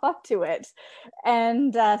myself up to it.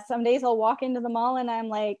 And some days I'll walk into the mall and I'm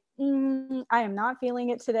like, I am not feeling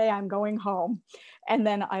it today. I'm going home. And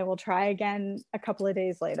then I will try again a couple of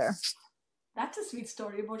days later. That's a sweet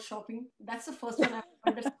story about shopping. That's the first one I've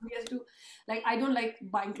heard that somebody has to, like, I don't like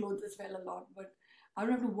buying clothes as well a lot, but I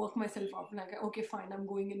don't have to work myself up. Like, okay, fine, I'm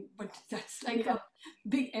going in. But that's like Yeah. a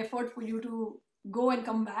big effort for you to go and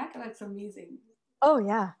come back. That's amazing. Oh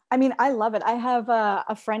yeah. I mean, I love it. I have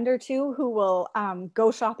a friend or two who will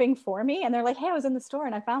go shopping for me, and they're like, "Hey, I was in the store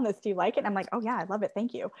and I found this. Do you like it?" And I'm like, "Oh yeah, I love it.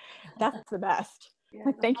 Thank you. That's the best. Yeah,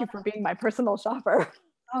 Like, thank you for being my personal shopper."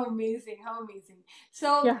 how amazing, how amazing.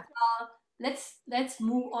 So Yeah. let's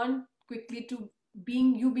move on quickly to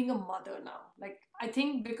being a mother now. Like I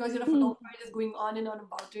think because you're a Mm. photographer, just going on and on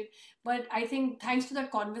about it. But I think thanks to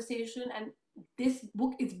that conversation and this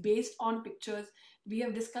book is based on pictures, we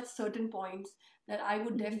have discussed certain points that I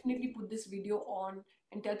would definitely put this video on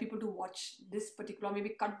and tell people to watch this particular, maybe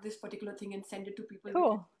cut this particular thing and send it to people because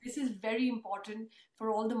Cool. this is very important for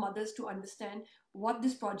all the mothers to understand what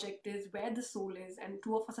this project is, where the soul is, and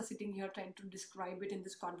two of us are sitting here trying to describe it in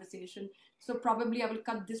this conversation. So probably I will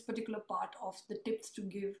cut this particular part of the tips to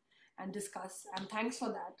give and discuss. And thanks for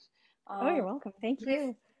that. Oh, Uh, you're welcome. Thank because,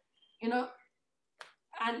 you. you know,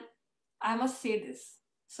 and I must say this.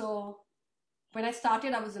 So when I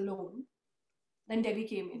started, I was alone. Then Debbie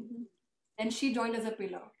came in. Mhm. Then she joined as a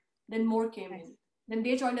pillar. Then more came Nice. in. Then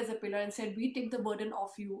they joined as a pillar and said, we take the burden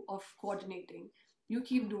off you of coordinating. You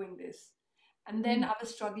keep doing this. And then Mm. I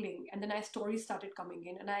was struggling. And then stories started coming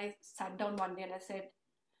in. And I sat down one day and I said,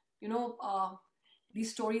 you know,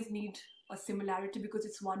 these stories need a similarity because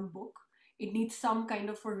it's one book. It needs some kind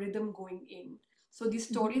of a rhythm going in. So these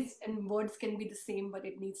Mhm. stories and words can be the same, but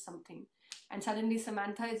it needs something. And suddenly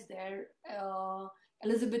Samantha is there,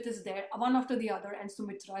 Elizabeth is there, one after the other, and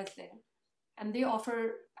Sumitra is there. And they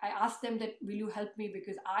offer, I asked them that, will you help me?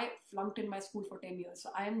 Because I flunked in my school for 10 years. So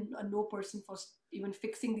I am a no person for even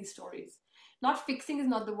fixing these stories. Not fixing is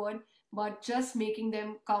not the word, but just making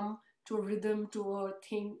them come to a rhythm, to a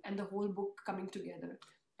thing, and the whole book coming together.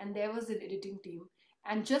 And there was an editing team.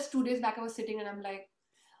 And just 2 days back, I was sitting and I'm like,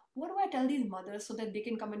 what do I tell these mothers so that they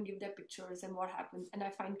can come and give their pictures and what happens? And I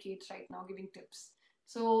find Kate right now giving tips.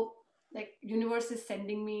 So, like, universe is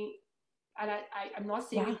sending me, and I'm not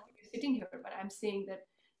saying Yeah. it sitting here, but I'm saying that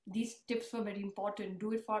these tips were very important.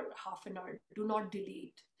 Do it for half an hour. Do not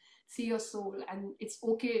delete. See your soul, and it's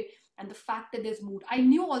okay. And the fact that there's mood. I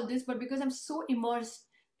knew all this, but because I'm so immersed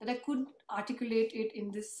that I couldn't articulate it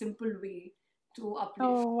in this simple way to uplift.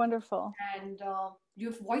 Oh, wonderful. And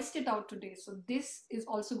you've voiced it out today. So this is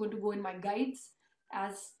also going to go in my guides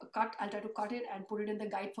as a cut. I'll try to cut it and put it in the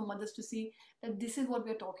guide for mothers to see that this is what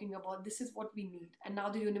we're talking about. This is what we need. And now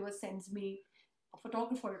the universe sends me a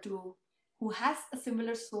photographer to who has a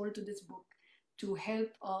similar soul to this book to help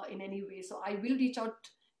in any way. So I will reach out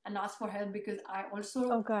and ask for help because I also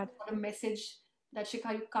Oh, God. got a message that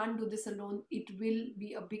Shikha, you can't do this alone. It will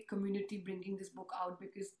be a big community bringing this book out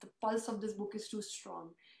because the pulse of this book is too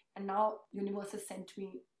strong. And now universe has sent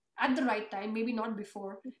me at the right time, maybe not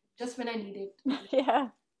before, just when I need it. Yeah.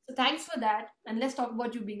 So thanks for that. And let's talk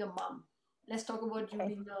about you being a mom. Let's talk about you Okay.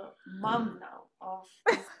 being a mom now of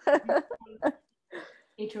this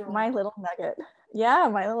 8-year-old. My little nugget. Yeah,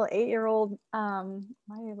 my little 8-year-old,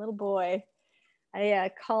 my little boy.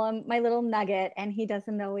 I call him my little nugget, and he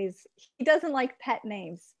doesn't like pet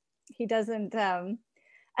names. He doesn't,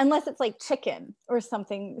 unless it's like chicken or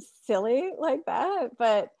something silly like that.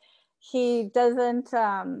 But he doesn't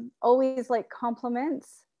always like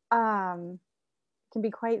compliments. Can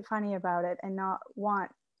be quite funny about it and not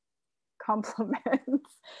want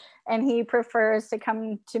compliments. And he prefers to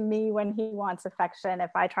come to me when he wants affection.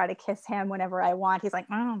 If I try to kiss him whenever I want, he's like,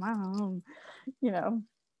 oh, you know.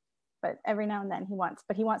 But every now and then he wants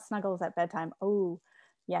snuggles at bedtime. Oh,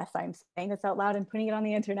 yes, I'm saying this out loud and putting it on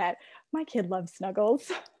the internet. My kid loves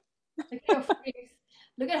snuggles. Look at your face.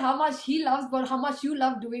 Look at how much he loves, but how much you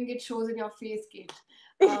love doing it shows in your face, Kate.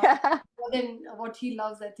 Uh, Yeah. More than what he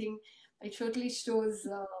loves, I think it certainly shows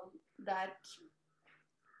that.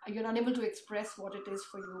 you're unable to express what it is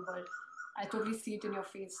for you, but I totally see it in your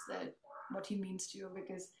face that what he means to you,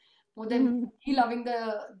 because more than Mhm. he loving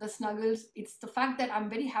the snuggles, it's the fact that I'm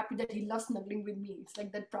very happy that he loves snuggling with me. It's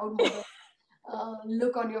like that proud mother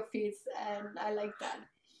look on your face, and I like that.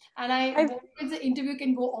 And I because the interview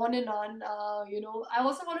can go on and on, I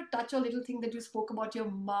also want to touch a little thing that you spoke about your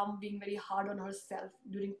mom being very hard on herself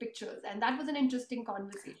during pictures, and that was an interesting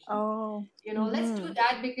conversation. oh. Let's do Hmm.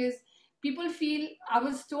 that, because people feel, I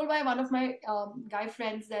was told by one of my guy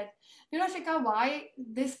friends that, Shika, why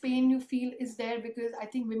this pain you feel is there, because I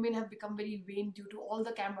think women have become very vain due to all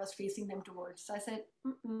the cameras facing them towards. So I said,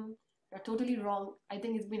 mm-mm, you're totally wrong. I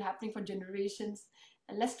think it's been happening for generations,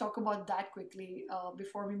 and let's talk about that quickly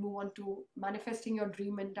before we move on to manifesting your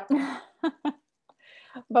dream and wrap up.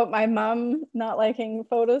 About my mom not liking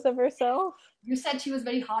photos of herself. You said she was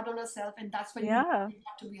very hard on herself, and that's why you Yeah. decided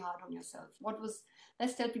not to be hard on yourself.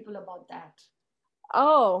 Let's tell people about that.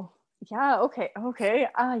 Oh, yeah. Okay. Okay.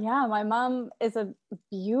 Yeah. My mom is a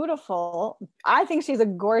beautiful. I think she's a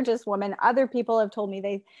gorgeous woman. Other people have told me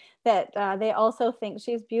they also think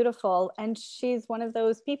she's beautiful, and she's one of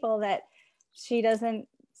those people that she doesn't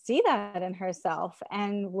see that in herself,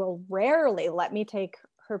 and will rarely let me take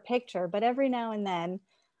her picture. But every now and then,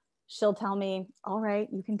 she'll tell me, "All right,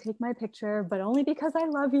 you can take my picture, but only because I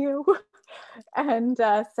love you." And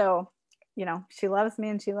she loves me,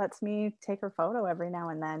 and she lets me take her photo every now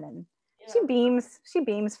and then, and Yeah. she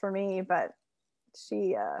beams for me, but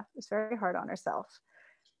she is very hard on herself.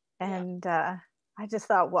 Yeah. And I just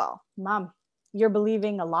thought, well, mom, you're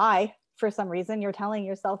believing a lie for some reason. You're telling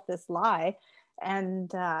yourself this lie.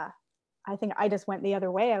 And I think I just went the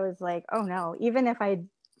other way. I was like, oh no, even if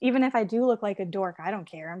I do look like a dork, I don't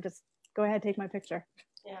care. I'm just go ahead, take my picture.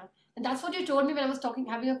 Yeah. And that's what you told me when I was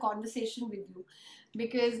having a conversation with you.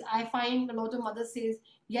 Because I find a lot of mothers says,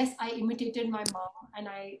 yes, I imitated my mom and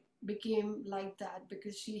I became like that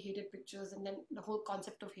because she hated pictures, and then the whole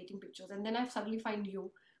concept of hating pictures. And then I suddenly find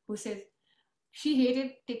you who says she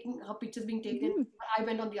hated taking her pictures being taken. Mm-hmm. But I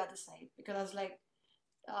went on the other side because I was like,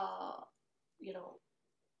 uh, you know,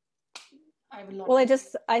 I will not Well, do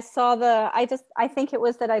it. I think it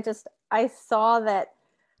was that I saw that,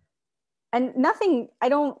 and nothing, I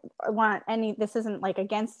don't want any, this isn't like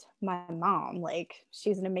against my mom, like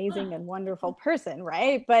she's an amazing and wonderful person,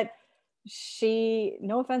 right? But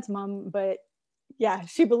no offense, mom, but yeah,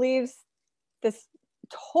 she believes this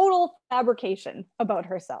total fabrication about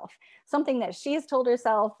herself, something that she has told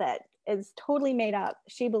herself that is totally made up.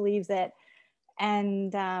 She believes it.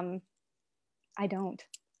 And I don't.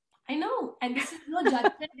 I know, and this is no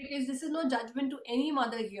judgment, because this is no judgment to any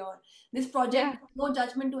mother here. This project Yeah. is no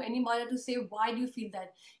judgment to any mother to say, why do you feel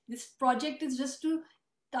that? This project is just to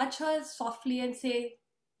touch her softly and say,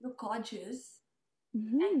 you're gorgeous, and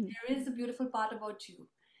Mm-hmm. there is a beautiful part about you.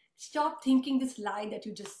 Stop thinking this lie that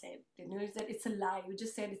you just said. Is that it's a lie. You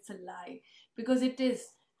just said it's a lie, because it is.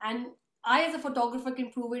 And I, as a photographer,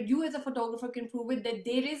 can prove it. You, as a photographer, can prove it that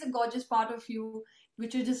there is a gorgeous part of you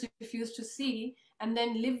which you just refuse to see, and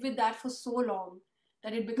then live with that for so long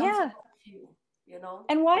that it becomes a Yeah. part of you. You know.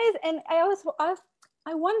 And why is, and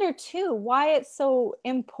I wonder too why it's so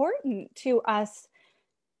important to us.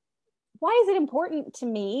 Why is it important to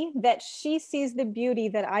me that she sees the beauty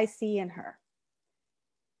that I see in her?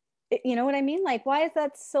 You know what I mean? Like, why is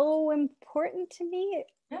that so important to me?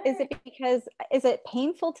 Yeah. Is it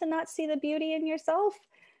painful to not see the beauty in yourself?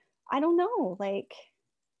 I don't know. Like,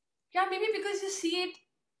 Yeah, maybe because you see it.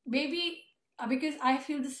 Maybe because I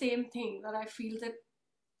feel the same thing, that I feel that,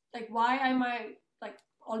 like, why am I like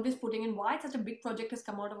always putting in, why such a big project has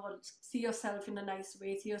come out of all, see yourself in a nice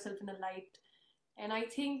way, see yourself in a light. And I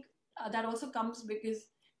think that also comes because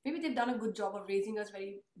maybe they've done a good job of raising us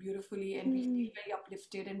very beautifully, and we mm, feel very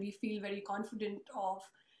uplifted, and we feel very confident of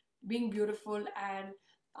being beautiful. And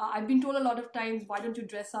I've been told a lot of times, why don't you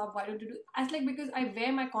dress up, why don't you do, I was like, because I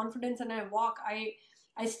wear my confidence and I walk,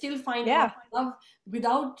 I still find a lot yeah. of love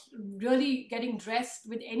without really getting dressed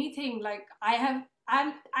with anything. Like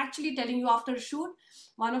I'm actually telling you, after a shoot,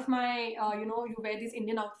 one of my, you wear this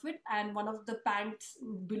Indian outfit, and one of the pants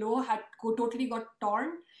below had totally got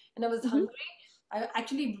torn, and I was Hmm. hungry. I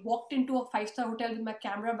actually walked into a five-star hotel with my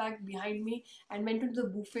camera bag behind me and went into the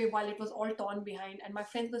buffet while it was all torn behind. And my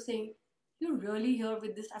friends were saying, "You really here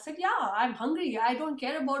with this?" I said, "Yeah, I'm hungry. I don't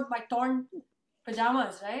care about my torn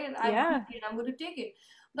pajamas, right? I'm Yeah. hungry and I'm going to take it."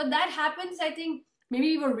 But that happens, I think.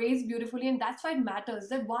 Maybe we were raised beautifully, and that's why it matters.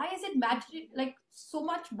 That why is it matter, like so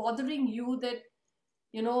much bothering you, that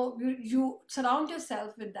you surround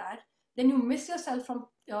yourself with that, then you miss yourself from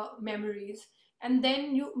memories, and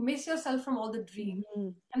then you miss yourself from all the dreams, Hmm.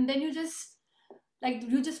 and then you just like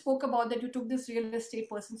you just spoke about that you took this real estate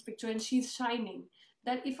person's picture and she's shining.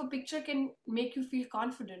 That if a picture can make you feel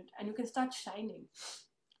confident and you can start shining,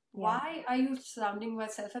 Yeah. why are you surrounding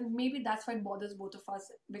yourself? And maybe that's why it bothers both of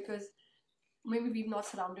us, because maybe we've not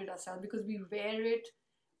surrounded ourselves, because we wear it,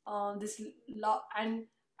 this love, and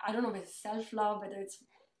I don't know if it's self-love, whether it's,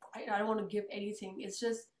 I don't want to give anything, it's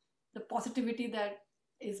just the positivity that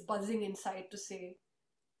is buzzing inside to say,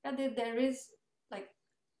 yeah, there is, like,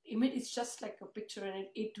 image, it's just like a picture, and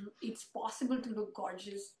it's possible to look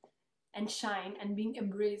gorgeous and shine and being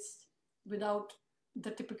embraced without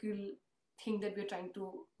the typical thing that we're trying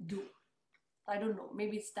to do. I don't know,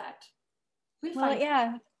 maybe it's that. We'll Well, find.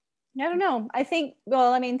 yeah. I don't know. I think,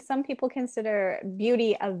 well, I mean, some people consider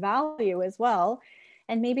beauty a value as well.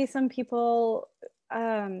 And maybe some people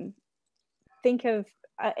um, think of,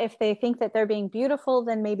 if they think that they're being beautiful,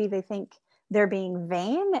 then maybe they think they're being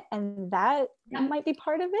vain. And that Yeah, might be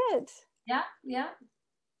part of it. yeah, yeah.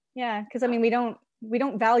 Yeah. Cause I mean, we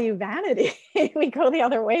don't value vanity. We go the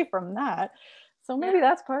other way from that. So Yeah, maybe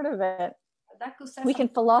that's part of it. that could say We can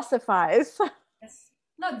something. philosophize. Yes.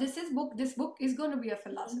 No, this book is going to be a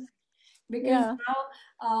philosophy, because Yeah.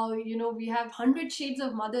 now, we have 100 shades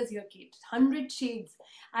of mothers here, Kate. 100 shades.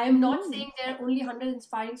 I am not Mm. saying there are only 100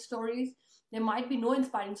 inspiring stories. There might be no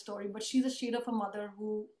inspiring story, but she's a shade of a mother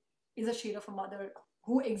who is a shade of a mother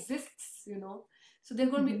who exists. So there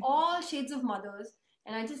are going to be Mm-hmm. all shades of mothers,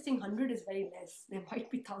 and I just think 100 is very less. There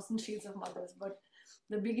might be 1,000 shades of mothers, but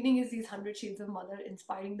the beginning is these 100 shades of mother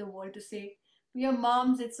inspiring the world to say, we are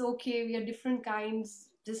moms, it's okay, we are different kinds,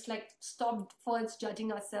 just like stop first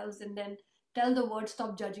judging ourselves and then tell the world,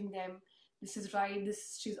 stop judging them. This is right,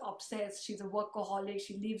 this, she's obsessed, she's a workaholic,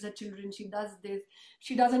 she leaves her children, she does this,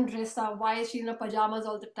 she doesn't dress up, why is she in her pajamas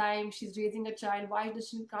all the time, she's raising a child, why does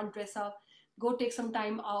she can't dress up, go take some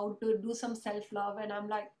time out to do some self-love. And I'm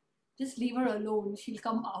like, just leave her alone, she'll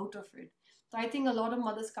come out of it. So I think a lot of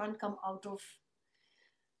mothers can't come out of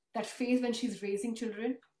that phase when she's raising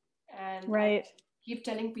children. And I Right. keep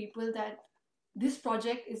telling people that this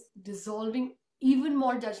project is dissolving even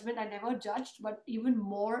more judgment. I never judged, but even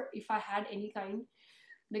more if I had any kind,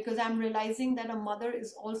 because I'm realizing that a mother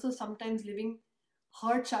is also sometimes living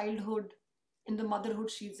her childhood in the motherhood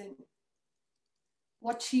she's in.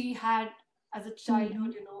 What she had as a Mm-hmm.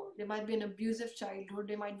 childhood, there might be an abusive childhood,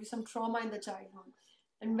 there might be some trauma in the childhood.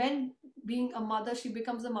 And when being a mother, she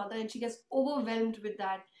becomes a mother and she gets overwhelmed with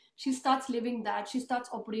that. She starts living that, she starts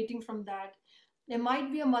operating from that. There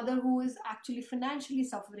might be a mother who is actually financially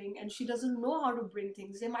suffering and she doesn't know how to bring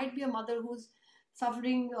things. There might be a mother who's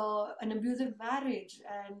suffering an abusive marriage.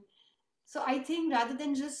 And so I think rather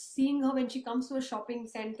than just seeing her when she comes to a shopping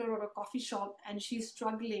center or a coffee shop and she's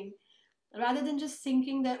struggling, rather than just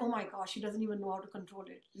thinking that, oh my gosh, she doesn't even know how to control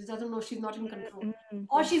it, she doesn't know, she's not in control, Mm-hmm.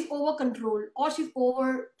 or she's over controlled, or she's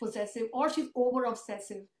over possessive, or she's over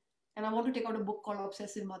obsessive. And I want to take out a book called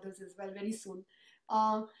Obsessive Mothers as well very soon.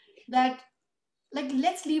 That, like,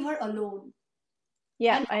 let's leave her alone.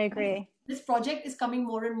 Yeah, And I this, agree. this project is coming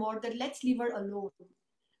more and more that let's leave her alone.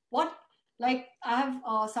 What, like, I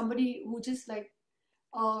have somebody who just like,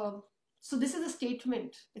 uh, so this is a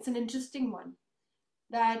statement, it's an interesting one,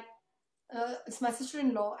 that it's my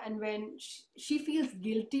sister-in-law, and when she feels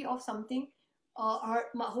guilty of something, her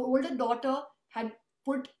older daughter had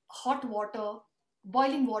put hot water,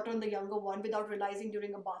 boiling water on the younger one without realizing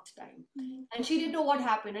during a bath time, and she didn't know what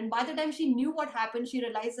happened. And by the time she knew what happened, she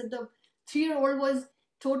realized that the 3-year-old was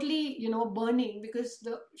totally, burning, because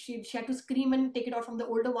she had to scream and take it out from the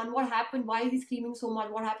older one. What happened? Why is he screaming so much?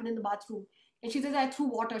 What happened in the bathroom? And she says, I threw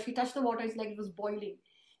water. She touched the water. It's like it was boiling.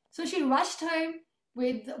 So she rushed him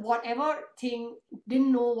with whatever thing,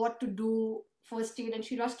 didn't know what to do, first aid, and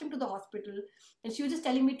she rushed him to the hospital. And she was just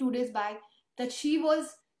telling me 2 days back that she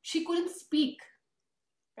couldn't speak,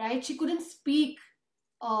 right? She couldn't speak,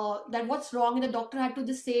 that what's wrong, and the doctor had to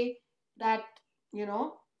just say that, you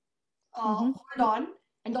know Mm-hmm. hold on.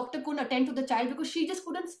 And doctor couldn't attend to the child because she just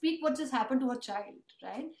couldn't speak what just happened to her child,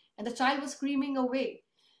 right? And the child was screaming away.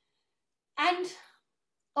 And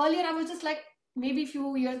earlier I was just like, maybe a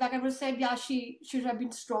few years back I would have said, yeah, she should have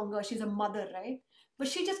been stronger, she's a mother, right? But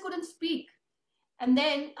she just couldn't speak. And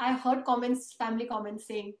then I heard comments, family comments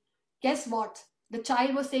saying, guess what, the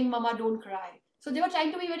child was saying, mama, don't cry. So they were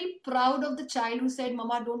trying to be very proud of the child who said,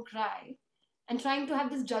 mama, don't cry, and trying to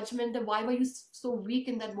have this judgment that why were you so weak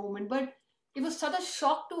in that moment. But it was such a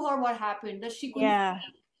shock to her what happened that she couldn't. Yeah.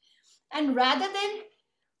 And rather than,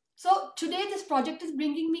 so today this project is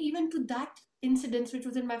bringing me even to that incident which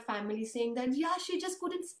was in my family, saying that, yeah, she just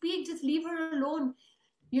couldn't speak, just leave her alone.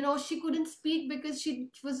 She couldn't speak because she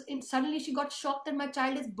was suddenly she got shocked that my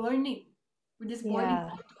child is burning with this boiling Yeah.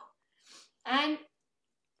 water. And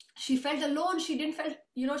She felt alone. She didn't felt,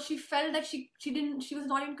 she felt that she was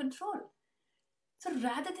not in control. So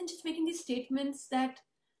rather than just making these statements that,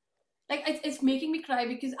 like, it's making me cry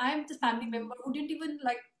because I'm the family member who didn't even,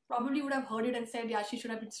 like, probably would have heard it and said, yeah, she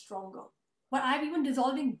should have been stronger. But I'm even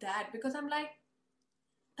dissolving that because I'm like,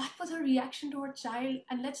 that was her reaction to her child,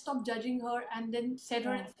 and let's stop judging her. And then said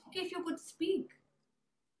her, Yeah. it's okay if you could speak.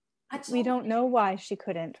 That's We okay. don't know why she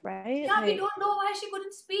couldn't, right? Yeah, we Like, don't know why she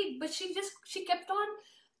couldn't speak, but she kept on,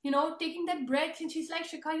 taking that breath, and she's like,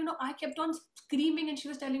 Shikha, I kept on screaming, and she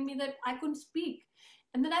was telling me that I couldn't speak.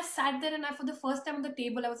 And then I sat there, and for the first time on the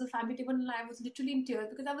table, I was a family table, and I was literally in tears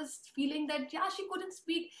because I was feeling that, yeah, she couldn't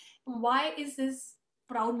speak. Why is this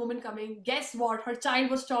proud moment coming? Guess what? Her child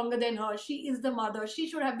was stronger than her. She is the mother. She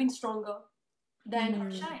should have been stronger than her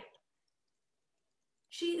mhm. child.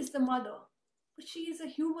 She is the mother, but she is a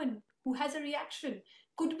human who has a reaction.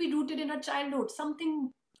 Could be rooted in her childhood.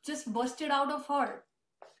 Something just busted out of her.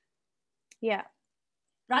 Yeah.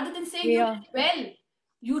 Rather than saying We you all, did well,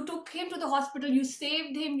 you took him to the hospital, you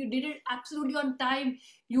saved him, you did it absolutely on time,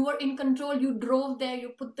 you were in control, you drove there, you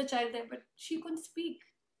put the child there, but she couldn't speak.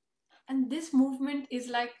 And this movement is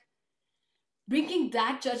like bringing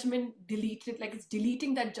that judgment, deleted, like it's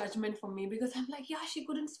deleting that judgment from me because I'm like, yeah, she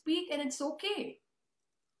couldn't speak and it's okay.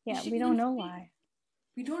 yeah, She we don't couldn't know speak. why.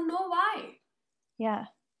 We don't know why. Yeah.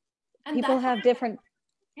 And People that's what have different,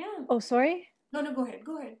 yeah. oh, sorry. No, no, go ahead.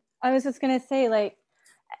 Go ahead. I was just going to say, like,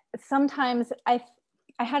 sometimes I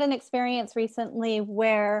had an experience recently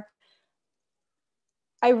where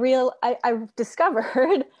I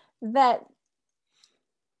discovered that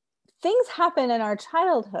things happen in our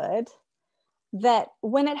childhood that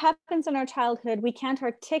when it happens in our childhood, we can't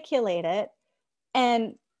articulate it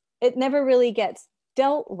and it never really gets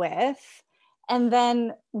dealt with. And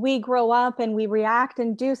then we grow up and we react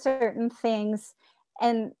and do certain things.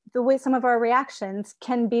 And the way some of our reactions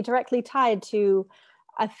can be directly tied to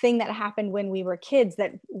a thing that happened when we were kids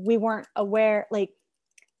that we weren't aware, like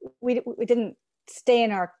we didn't stay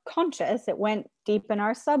in our conscious, it went deep in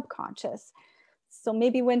our subconscious. So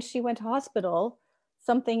maybe when she went to hospital,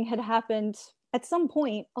 something had happened at some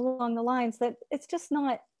point along the lines that it's just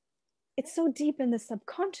not, it's so deep in the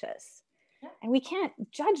subconscious. Yeah. And we can't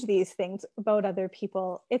judge these things about other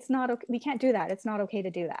people. It's not okay. We can't do that. It's not okay to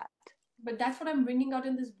do that. But that's what I'm bringing out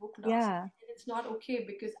in this book now. Yeah. It's not okay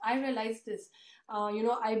because I realized this.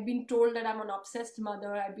 I've been told that I'm an obsessed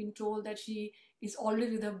mother. I've been told that she is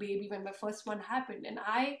always with her baby when my first one happened. And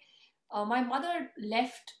my mother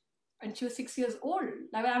left when she was 6 years old.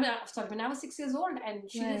 Sorry, when I was 6 years old, and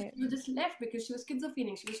Right. she just left because she was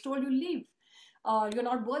schizophrenic. She was told, you leave. You're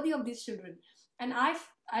not worthy of these children. And I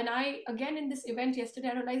again in this event yesterday,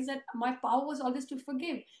 I realized that my power was always to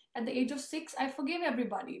forgive. At the age of 6, I forgave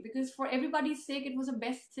everybody because for everybody's sake, it was the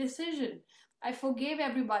best decision. I forgave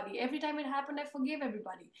everybody. Every time it happened, I forgave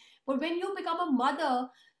everybody. But when you become a mother,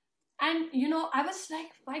 and I was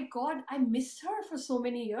like, my God, I missed her for so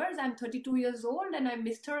many years. I'm 32 years old and I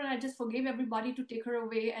missed her, and I just forgave everybody to take her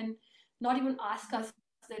away and not even ask us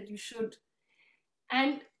that you should.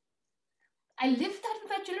 And I lived that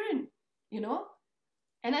with my children, you know.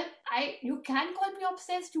 And you can call me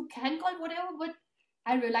obsessed, you can call whatever, but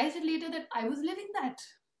I realized it later that I was living that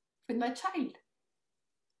with my child,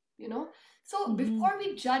 you know. So Mm-hmm. before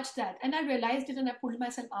we judge that, and I realized it and I pulled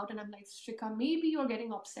myself out and I'm like, Shrika, maybe you're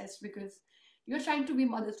getting obsessed because you're trying to be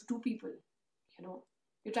mother to two people, you know.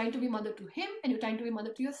 You're trying to be mother to him and you're trying to be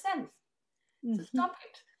mother to yourself. So Mm-hmm. stop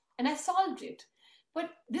it. And I solved it. But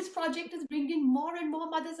this project is bringing more and more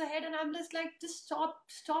mothers ahead, and I'm just like, just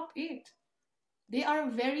stop it. They are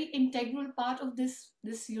a very integral part of this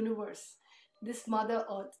universe, this mother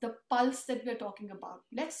earth, the pulse that we're talking about.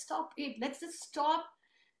 Let's stop it. Let's just stop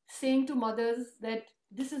saying to mothers that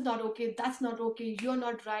this is not okay, that's not okay, you're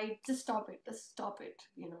not right, just stop it, just stop it,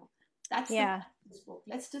 that's the Yeah. this book.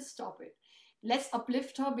 Let's just stop it. Let's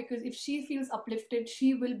uplift her, because if she feels uplifted,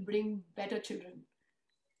 she will bring better children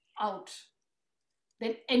out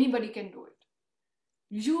than anybody can do it.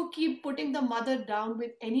 You keep putting the mother down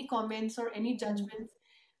with any comments or any Mm-hmm. judgments.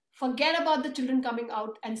 Forget about the children coming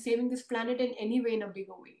out and saving this planet in any way, in a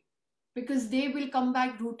bigger way, because they will come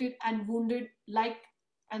back rooted and wounded, like,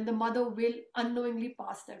 and the mother will unknowingly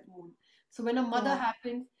pass that wound. So when a mother Yeah.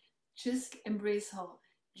 happens, just embrace her.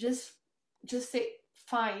 just just say,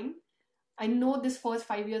 fine, I know this first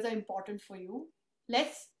 5 years are important for you,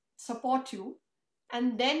 let's support you,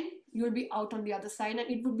 and then you'll be out on the other side and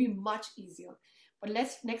it would be much easier. But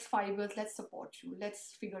let's, next 5 years, let's support you,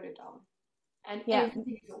 let's figure it out, and Yeah.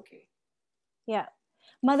 everything is okay. Yeah.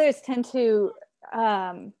 Mothers tend to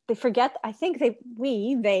they forget, I think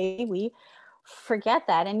we forget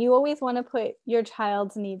that. And you always want to put your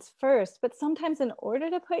child's needs first. But sometimes, in order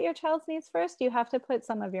to put your child's needs first, you have to put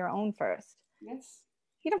some of your own first. Yes.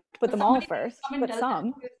 You don't have to put But them all somebody needs to first, come and but tell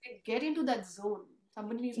them. some. They get into that zone.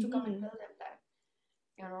 Somebody needs to come and Mm-hmm. tell them that,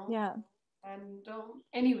 you know. Yeah. And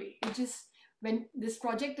anyway, it just, when this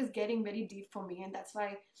project is getting very deep for me, and that's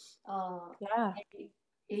why Yeah.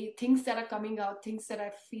 things that are coming out, things that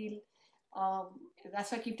I feel,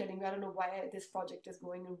 that's why I keep telling you, I don't know why this project is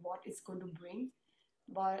going and what it's going to bring.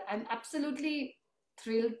 But I'm absolutely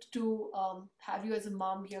thrilled to have you as a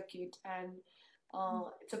mom here, Kate. And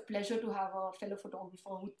it's a pleasure to have a fellow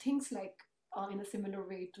photographer who thinks like in a similar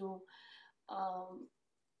way to um,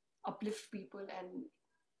 uplift people. And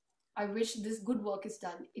I wish this good work is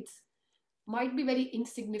done. It's might be very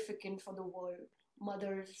insignificant for the world,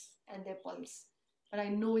 mothers and their pulse, but I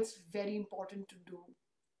know it's very important to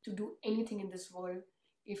do anything in this world.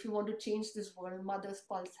 If you want to change this world, mother's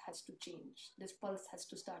pulse has to change. This pulse has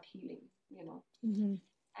to start healing, you know. Mm-hmm.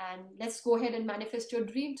 And let's go ahead and manifest your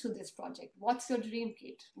dream through this project. What's your dream,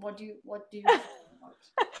 Kate? What do you think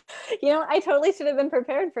about? I totally should have been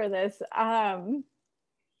prepared for this.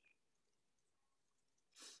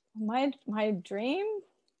 My dream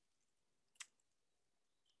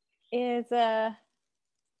is I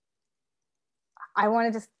want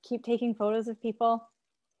to just keep taking photos of people.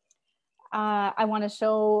 I want to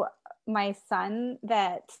show my son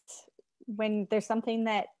that when there's something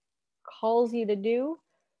that calls you to do,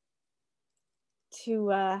 to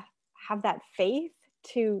have that faith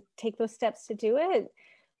to take those steps to do it.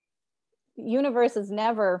 Universe has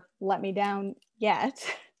never let me down yet,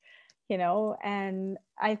 and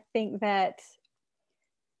I think that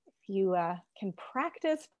if you can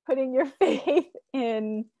practice putting your faith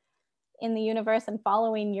in the universe and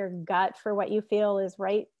following your gut for what you feel is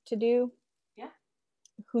right to do, Yeah,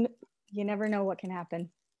 who you never know what can happen.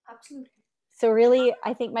 absolutely. So really,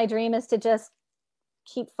 I think my dream is to just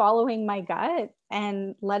keep following my gut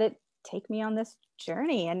and let it take me on this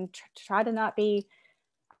journey, and try to not be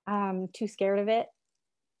too scared of it.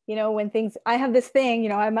 When things, I have this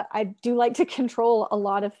thing, I do like to control a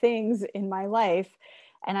lot of things in my life,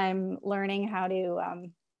 and I'm learning how to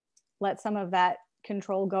let some of that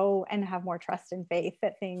control go and have more trust and faith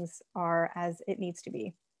that things are as it needs to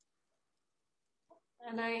be.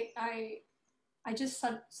 And I just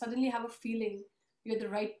suddenly have a feeling you're at the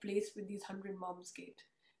right place with these 100 moms, Kate,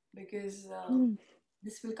 because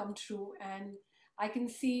this will come true. And I can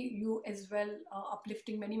see you as well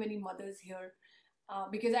uplifting many, many mothers here,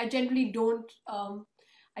 because I generally don't.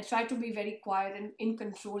 I try to be very quiet and in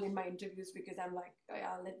control in my interviews, because I'm like,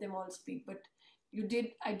 yeah, let them all speak. But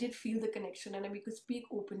I did feel the connection, and we could speak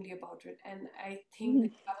openly about it. And I think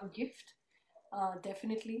that you have a gift,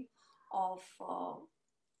 definitely, of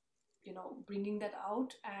bringing that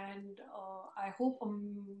out. And I hope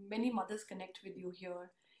many mothers connect with you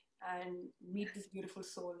here and meet this beautiful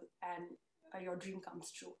soul, and your dream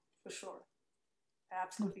comes true for sure. I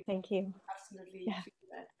absolutely, Thank you. absolutely Yeah. feel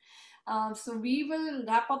that. So we will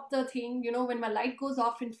wrap up the thing. When my light goes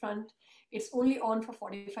off in front, it's only on for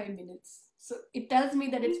 45 minutes. So it tells me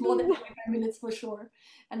that it's more than 45 minutes for sure.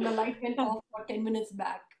 And the light went off for 10 minutes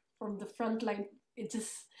back from the front light. It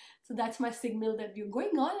just, so that's my signal that you're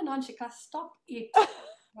going on and on, Shikha. Stop it.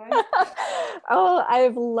 Right? Oh,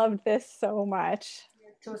 I've loved this so much.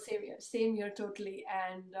 So same here, totally.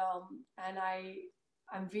 And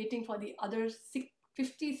I'm waiting for the other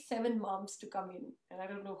 57 moms to come in, and I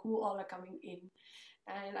don't know who all are coming in.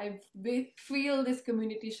 And I feel this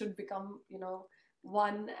community should become,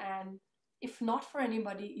 one. And if not for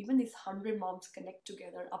anybody, even these 100 moms connect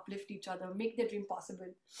together, uplift each other, make their dream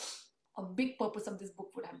possible. A big purpose of this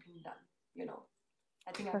book would have been done.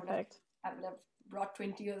 I think Perfect. I would have brought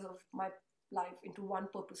 20 years of my life into one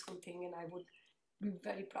purposeful thing, and I would be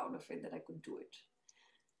very proud of it that I could do it.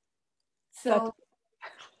 So,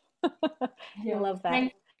 I love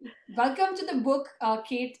that. welcome to the book,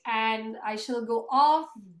 Kate, and I shall go off.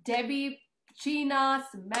 Debbie, Gina,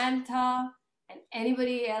 Samantha, and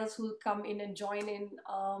anybody else who will come in and join in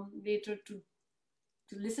later to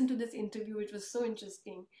listen to this interview, which was so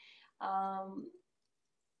interesting.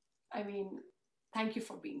 I mean, thank you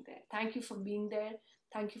for being there. Thank you for being there.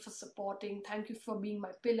 Thank you for supporting. Thank you for being my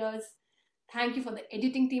pillars. Thank you for the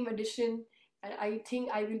editing team addition. And I think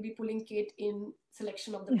I will be pulling Kate in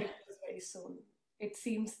selection of the pictures very soon. It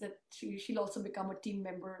seems that she'll also become a team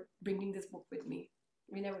member bringing this book with me.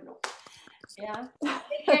 We never know. Yeah.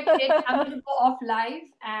 Take care, Kate. I'm going to go off live,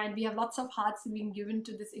 and we have lots of hearts being given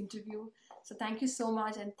to this interview. So thank you so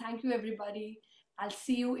much, and thank you, everybody. I'll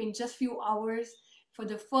see you in just few hours. For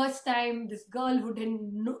the first time, this girl who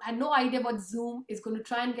had no idea about Zoom is going to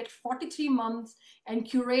try and get 43 moms and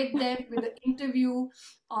curate them with an interview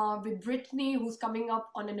with Brittany, who's coming up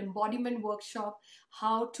on an embodiment workshop,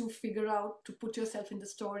 how to figure out to put yourself in the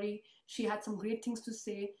story. She had some great things to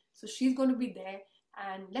say. So she's going to be there.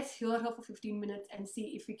 And let's hear her for 15 minutes and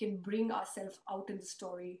see if we can bring ourselves out in the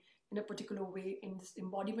story in a particular way in this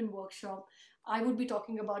embodiment workshop. I would be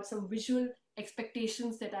talking about some visual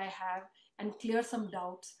expectations that I have and clear some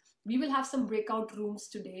doubts. We will have some breakout rooms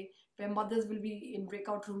today where mothers will be in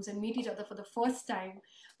breakout rooms and meet each other for the first time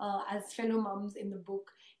as fellow moms in the book.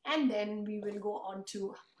 And then we will go on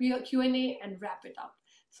to Q&A and wrap it up.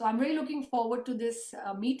 So I'm really looking forward to this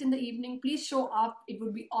meet in the evening. Please show up. It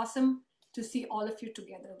would be awesome to see all of you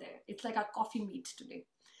together there. It's like a coffee meet today.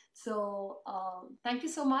 So thank you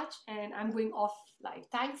so much. And I'm going off live.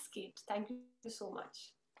 Thanks, Kate. Thank you so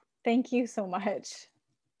much. Thank you so much.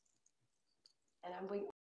 And I'm going